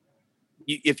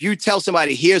 If you tell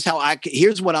somebody, here's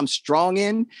what I'm strong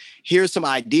in. Here's some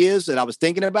ideas that I was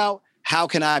thinking about. How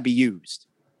can I be used?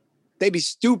 They'd be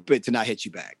stupid to not hit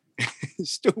you back.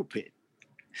 Stupid.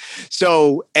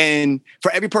 So, and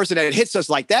for every person that hits us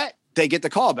like that, they get the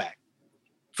call back.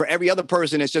 For every other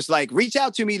person, it's just like, reach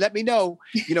out to me, let me know,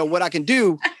 what I can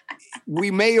do.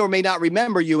 We may or may not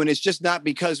remember you. And it's just not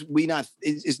because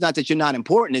it's not that you're not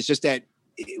important. It's just that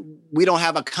we don't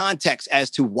have a context as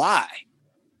to why.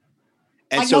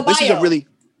 And like so this is a really,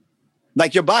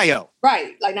 like your bio.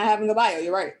 Right. Like not having a bio.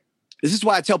 You're right. This is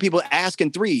why I tell people ask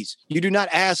in threes. You do not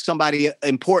ask somebody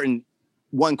important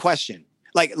one question.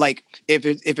 Like if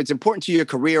it's important to your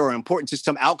career or important to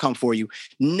some outcome for you,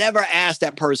 never ask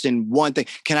that person one thing.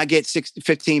 Can I get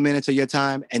 15 minutes of your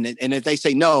time? And if they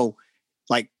say no,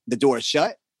 like the door is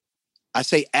shut. I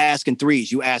say ask in threes.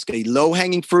 You ask a low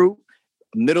hanging fruit,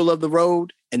 middle of the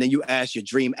road, and then you ask your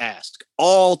dream ask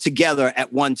all together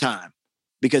at one time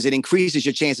because it increases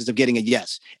your chances of getting a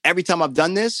yes. Every time I've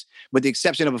done this, with the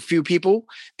exception of a few people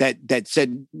that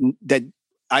said that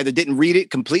either didn't read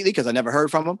it completely because I never heard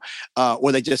from them,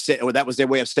 or they just said, or that was their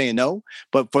way of saying no.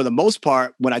 But for the most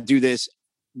part, when I do this,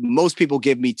 most people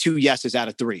give me 2 yeses out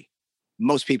of 3.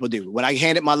 Most people do. When I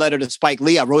handed my letter to Spike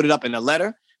Lee, I wrote it up in a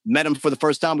letter, met him for the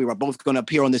first time. We were both going to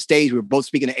appear on the stage. We were both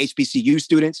speaking to HBCU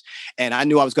students, and I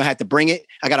knew I was going to have to bring it.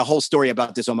 I got a whole story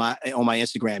about this on my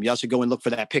Instagram. Y'all should go and look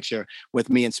for that picture with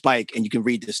me and Spike, and you can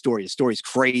read the story. The story's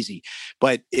crazy,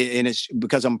 but it's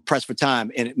because I'm pressed for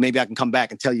time, and maybe I can come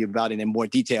back and tell you about it in more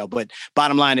detail. But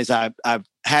bottom line is I've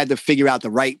had to figure out the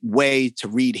right way to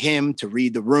read him, to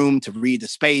read the room, to read the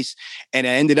space. And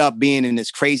I ended up being in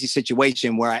this crazy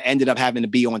situation where I ended up having to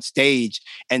be on stage.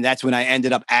 And that's when I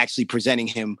ended up actually presenting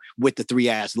him with the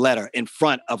 3-ass letter in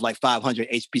front of like 500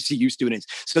 HBCU students.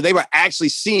 So they were actually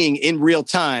seeing in real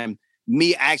time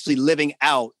me actually living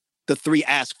out the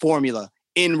 3-ass formula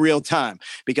in real time,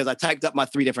 because I typed up my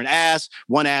 3 different asks.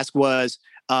 One ask was,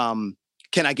 can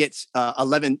I get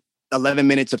 11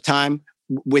 minutes of time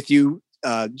with you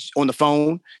on the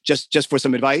phone, just for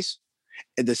some advice?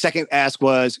 And the second ask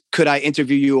was, could I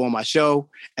interview you on my show?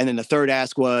 And then the third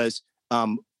ask was,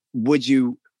 would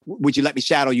you let me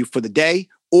shadow you for the day,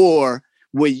 or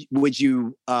would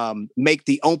you make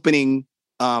the opening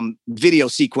video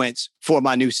sequence for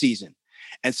my new season?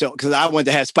 And so, because I wanted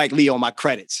to have Spike Lee on my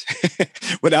credits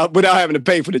without having to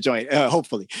pay for the joint,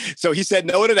 hopefully. So he said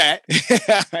no to that.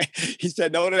 He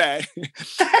said no to that.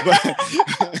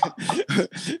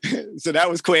 So that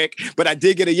was quick. But I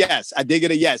did get a yes.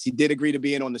 He did agree to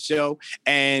being on the show.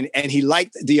 And he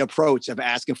liked the approach of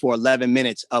asking for 11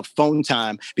 minutes of phone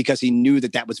time, because he knew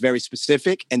that was very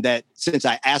specific. And that since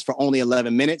I asked for only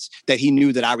 11 minutes, that he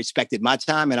knew that I respected my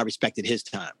time and I respected his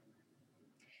time.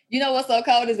 You know what's so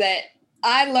cold is that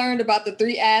I learned about the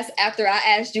 3 asks after I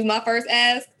asked you my first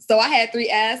ask. So I had 3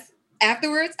 asks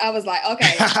afterwards. I was like,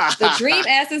 okay, the dream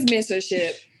ask is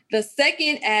mentorship. The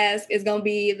second ask is going to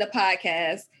be the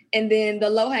podcast. And then the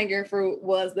low-hanging fruit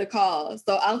was the call.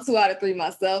 So I'm 2 out of 3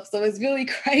 myself. So it's really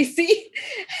crazy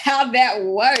how that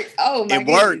works. Oh, my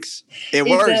goodness. It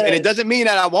works. And it doesn't mean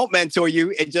that I won't mentor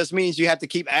you. It just means you have to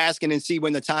keep asking and see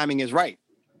when the timing is right.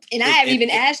 And I haven't even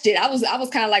asked it. I was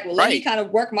kind of like, well, let me kind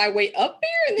of work my way up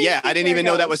there. And then I didn't even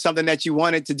know that was something that you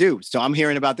wanted to do. So I'm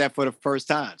hearing about that for the first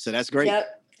time. So that's great.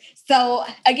 Yep. So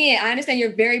again, I understand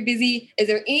you're very busy. Is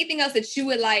there anything else that you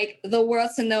would like the world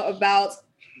to know about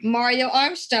Mario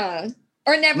Armstrong,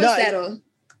 or never settle?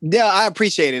 Yeah, I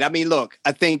appreciate it. I mean, look,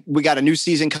 I think we got a new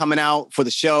season coming out for the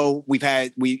show. We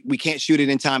can't shoot it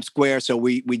in Times Square, so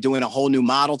we doing a whole new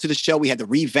model to the show. We had to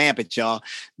revamp it, y'all.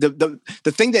 The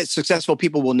thing that successful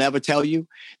people will never tell you,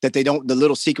 that they don't, the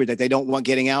little secret that they don't want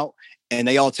getting out, and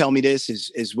they all tell me this,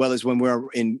 as well as when we're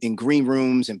in green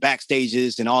rooms and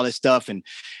backstages and all this stuff, and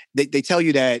they tell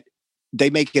you that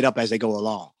they make it up as they go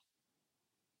along.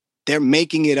 They're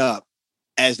making it up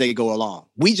as they go along.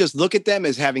 We just look at them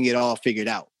as having it all figured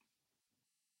out,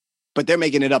 but they're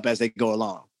making it up as they go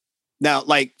along. Now,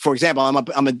 like, for example,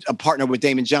 I'm a partner with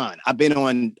Damon John. I've been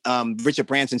on Richard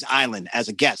Branson's island as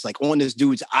a guest, like on this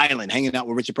dude's island, hanging out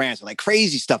with Richard Branson. Like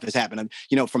crazy stuff has happened.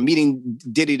 You know, from meeting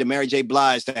Diddy to Mary J.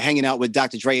 Blige to hanging out with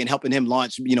Dr. Dre and helping him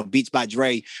launch, Beats by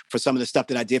Dre for some of the stuff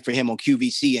that I did for him on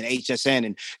QVC and HSN,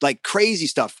 and like crazy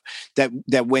stuff that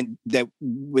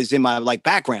was in my like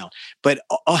background. But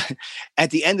at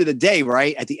the end of the day,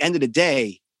 right? At the end of the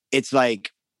day, it's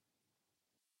like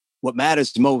what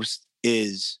matters most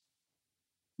is,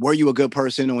 were you a good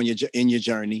person in your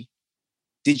journey?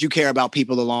 Did you care about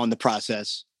people along the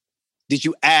process? Did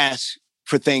you ask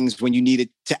for things when you needed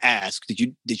to ask? Did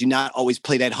you not always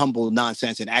play that humble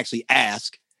nonsense and actually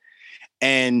ask?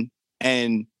 And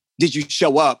did you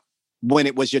show up when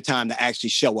it was your time to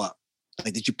actually show up?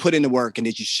 Like, did you put in the work, and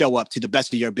did you show up to the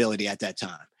best of your ability at that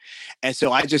time? And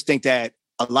so I just think that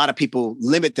a lot of people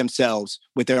limit themselves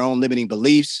with their own limiting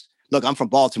beliefs. Look, I'm from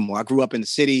Baltimore. I grew up in the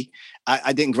city.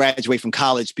 I didn't graduate from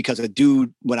college because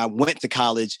when I went to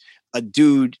college, I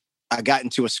got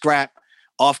into a scrap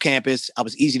off campus. I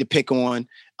was easy to pick on.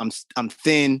 I'm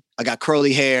thin. I got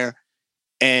curly hair.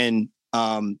 And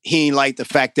he didn't like the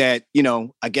fact that,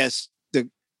 I guess the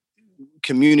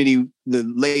community, the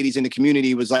ladies in the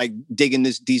community was like digging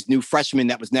these new freshmen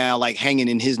that was now like hanging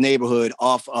in his neighborhood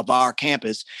off of our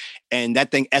campus. And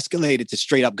that thing escalated to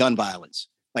straight up gun violence.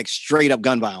 Like straight up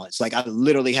gun violence. Like I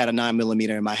literally had a 9mm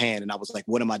in my hand, and I was like,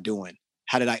 what am I doing?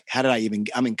 How did I even,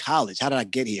 I'm in college. How did I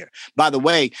get here? By the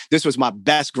way, this was my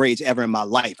best grades ever in my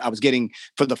life. I was getting,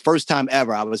 for the first time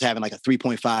ever, I was having like a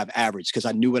 3.5 average because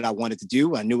I knew what I wanted to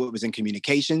do. I knew it was in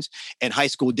communications, and high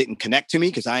school didn't connect to me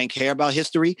because I didn't care about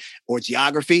history or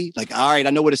geography. Like, all right, I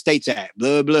know where the state's at,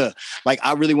 blah, blah. Like,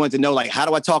 I really wanted to know, like, how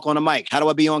do I talk on a mic? How do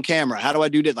I be on camera? How do I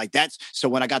do this? Like so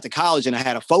when I got to college and I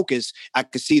had a focus, I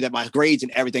could see that my grades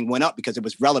and everything went up because it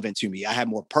was relevant to me. I had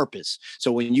more purpose.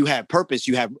 So when you have purpose,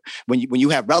 when you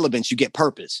have relevance, you get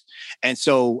purpose. And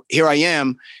so here I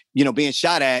am, being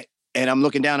shot at, and I'm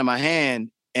looking down at my hand,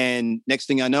 and next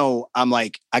thing I know, I'm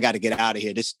like, I got to get out of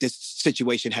here. This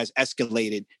situation has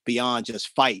escalated beyond just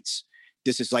fights.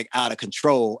 This is like out of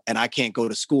control, and I can't go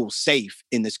to school safe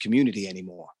in this community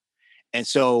anymore. And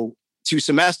so 2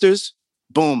 semesters,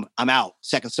 boom, I'm out.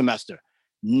 Second semester.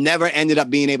 Never ended up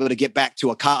being able to get back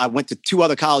to I went to 2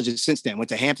 other colleges since then. Went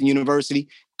to Hampton University.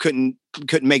 Couldn't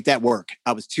make that work.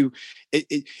 I was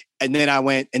and then I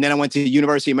went to the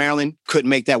University of Maryland. Couldn't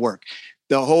make that work.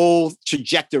 The whole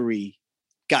trajectory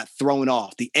got thrown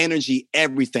off. The energy,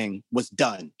 everything was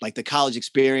done. Like the college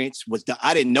experience was done.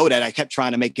 I didn't know that. I kept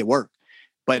trying to make it work,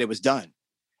 but it was done.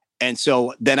 And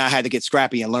so then I had to get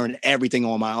scrappy and learn everything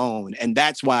on my own. And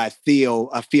that's why I feel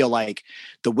like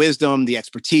the wisdom, the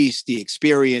expertise, the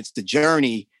experience, the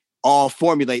journey all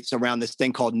formulates around this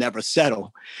thing called never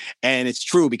settle. And it's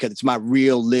true because it's my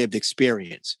real lived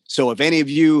experience. So if any of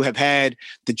you have had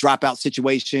the dropout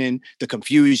situation, the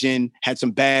confusion, had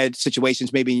some bad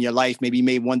situations maybe in your life, maybe you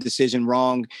made one decision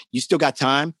wrong, you still got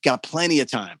time, got plenty of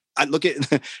time. I look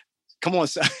at come on,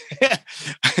 son.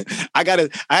 I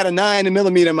had a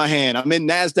 9mm in my hand. I'm in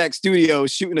NASDAQ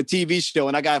studios shooting a TV show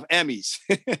and I got Emmys.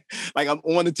 Like I'm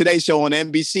on the Today Show on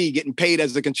NBC getting paid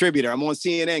as a contributor. I'm on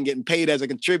CNN getting paid as a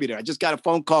contributor. I just got a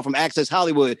phone call from Access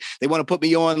Hollywood. They want to put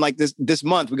me on like this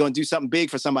month. We're going to do something big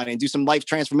for somebody and do some life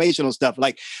transformational stuff.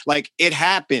 Like it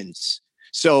happens.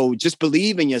 So just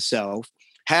believe in yourself.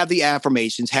 Have the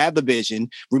affirmations, have the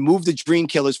vision, remove the dream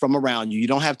killers from around you. You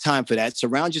don't have time for that.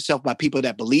 Surround yourself by people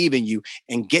that believe in you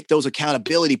and get those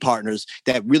accountability partners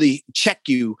that really check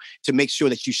you to make sure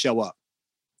that you show up.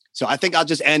 So I think I'll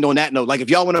just end on that note. Like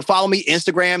if y'all want to follow me,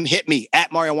 Instagram, hit me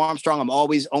at Mario Armstrong. I'm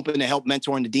always open to help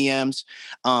mentor in the DMs.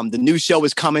 The new show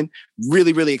is coming.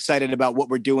 Really, really excited about what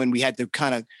we're doing. We had to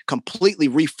kind of completely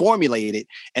reformulate it.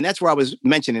 And that's where I was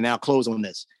mentioning, and I'll close on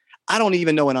this. I don't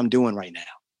even know what I'm doing right now.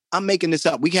 I'm making this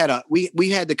up. We had to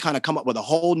kind of come up with a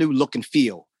whole new look and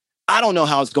feel. I don't know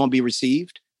how it's going to be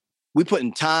received. We put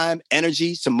in time,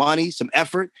 energy, some money, some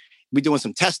effort. We're doing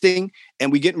some testing and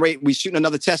we getting ready. We're shooting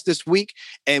another test this week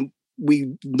and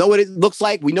we know what it looks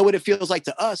like. We know what it feels like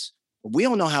to us, but we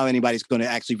don't know how anybody's going to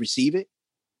actually receive it.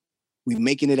 We're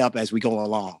making it up as we go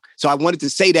along. So I wanted to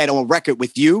say that on record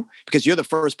with you because you're the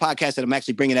first podcast that I'm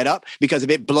actually bringing that up, because if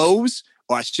it blows,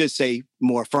 or I should say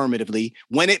more affirmatively,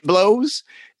 when it blows,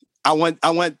 I want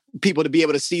people to be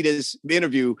able to see this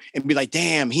interview and be like,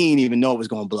 damn, he didn't even know it was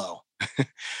going to blow.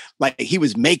 Like he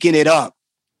was making it up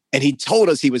and he told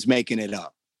us he was making it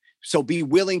up. So be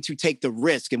willing to take the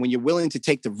risk. And when you're willing to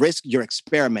take the risk, you're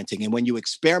experimenting. And when you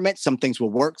experiment, some things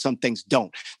will work, some things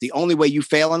don't. The only way you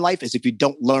fail in life is if you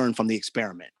don't learn from the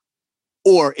experiment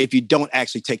or if you don't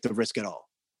actually take the risk at all.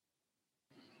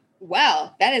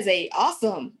 Wow, that is a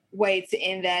awesome way to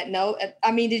end that note. Do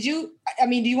you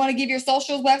want to give your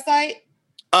socials website?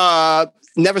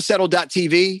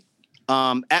 Neversettle.tv,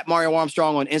 at Mario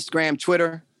Armstrong on Instagram,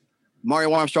 Twitter,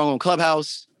 Mario Armstrong on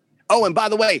Clubhouse. Oh, and by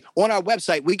the way, on our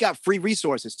website, we got free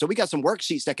resources. So we got some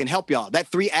worksheets that can help y'all. That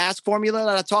 3 Ask formula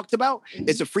that I talked about,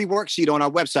 it's a free worksheet on our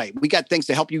website. We got things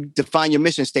to help you define your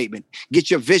mission statement,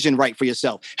 get your vision right for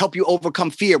yourself, help you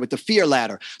overcome fear with the fear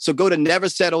ladder. So go to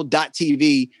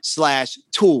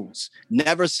neversettle.tv/tools,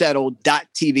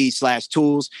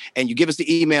 neversettle.tv/tools. And you give us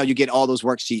the email, you get all those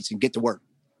worksheets and get to work.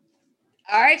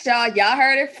 All right, y'all. Y'all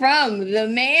heard it from the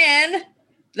man,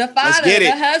 the father,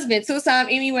 the husband, 2-time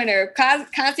Emmy winner,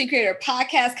 content creator,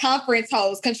 podcast conference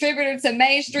host, contributor to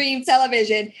mainstream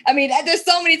television. There's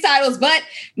so many titles, but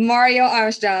Mario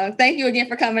Armstrong. Thank you again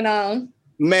for coming on.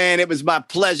 Man, it was my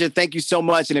pleasure. Thank you so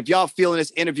much. And if y'all feeling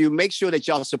this interview, make sure that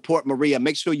y'all support Maria.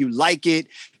 Make sure you like it.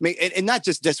 And not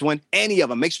just this one, any of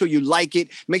them. Make sure you like it.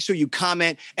 Make sure you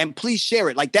comment. And please share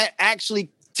it. Like that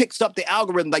actually ticks up the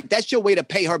algorithm. Like that's your way to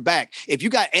pay her back. If you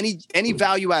got any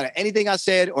value out of anything I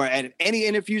said or at any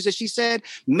interviews that she said,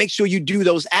 make sure you do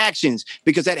those actions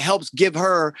because that helps give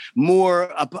her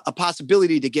more a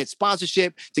possibility to get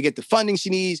sponsorship, to get the funding she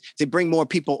needs, to bring more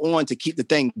people on to keep the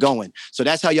thing going. So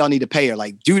that's how y'all need to pay her.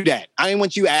 Like do that. I didn't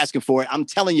want you asking for it. I'm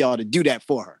telling y'all to do that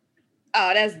for her.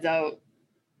 Oh, that's dope.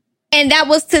 And that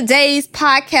was today's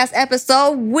podcast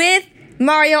episode with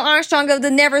Mario Armstrong of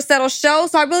the Never Settle Show.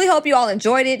 So I really hope you all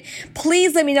enjoyed it.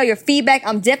 Please let me know your feedback.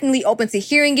 I'm definitely open to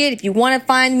hearing it. If you want to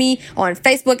find me on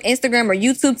Facebook, Instagram, or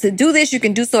YouTube to do this, you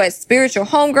can do so at Spiritual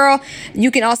Homegirl. You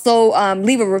can also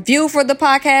leave a review for the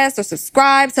podcast or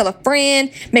subscribe, tell a friend,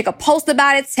 make a post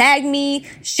about it, tag me,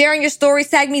 sharing your stories,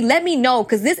 tag me. Let me know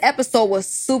because this episode was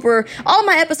super. All of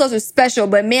my episodes are special,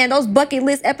 but man, those bucket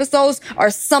list episodes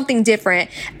are something different.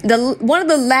 One of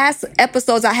the last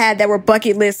episodes I had that were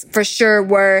bucket lists for sure featured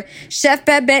were Chef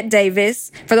Babette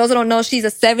Davis. For those who don't know, she's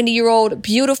a 70-year-old,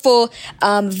 beautiful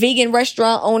vegan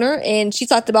restaurant owner. And she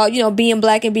talked about, being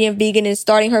Black and being vegan and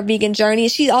starting her vegan journey.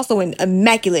 And she's also in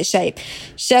immaculate shape.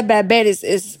 Chef Babette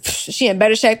is she in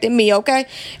better shape than me, okay?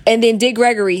 And then Dick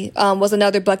Gregory was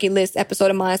another bucket list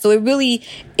episode of mine. So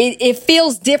it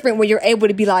feels different when you're able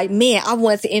to be like, man, I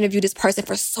wanted to interview this person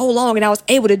for so long and I was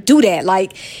able to do that.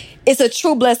 Like, it's a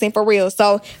true blessing for real.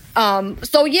 So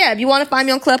yeah, if you want to find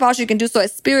me on Clubhouse, you can do so at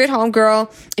Spirit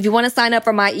Homegirl. If you want to sign up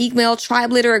for my email,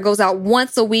 Tribe Letter, it goes out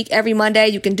once a week, every Monday.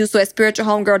 You can do so at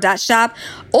spiritualhomegirl.shop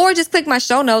or just click my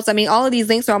show notes. I mean, all of these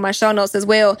links are on my show notes as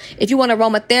well. If you want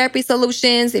aromatherapy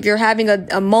solutions, if you're having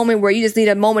a moment where you just need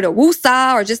a moment of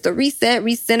woosah or just a reset,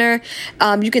 recenter,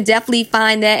 you can definitely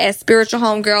find that at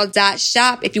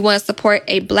spiritualhomegirl.shop. If you want to support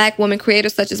a Black woman creator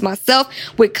such as myself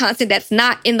with content that's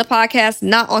not in the podcast,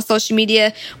 not on social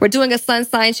media, we're doing a sun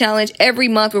sign challenge every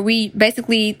month where we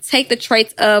basically take the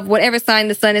traits of whatever sign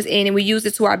the sun is in and we use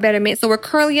it to our betterment. So we're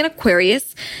currently in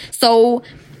Aquarius. So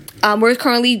we're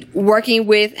currently working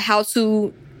with how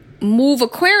to move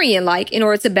Aquarian-like in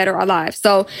order to better our lives.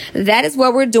 So that is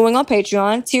what we're doing on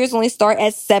Patreon. Tiers only start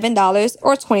at $7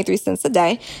 or 23 cents a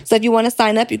day. So if you want to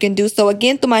sign up, you can do so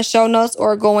again through my show notes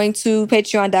or going to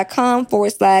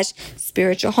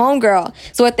patreon.com/spiritual homegirl.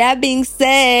 So with that being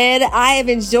said, I have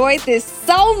enjoyed this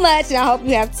so much and I hope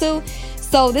you have too.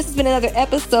 So this has been another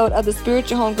episode of the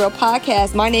Spiritual Homegirl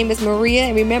podcast. My name is Maria,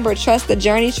 and remember, trust the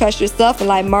journey, trust yourself, and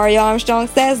like Mario Armstrong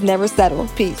says, never settle.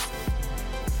 Peace.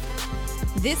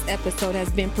 This episode has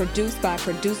been produced by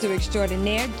producer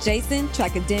extraordinaire Jason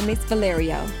Tracademics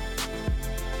Valerio.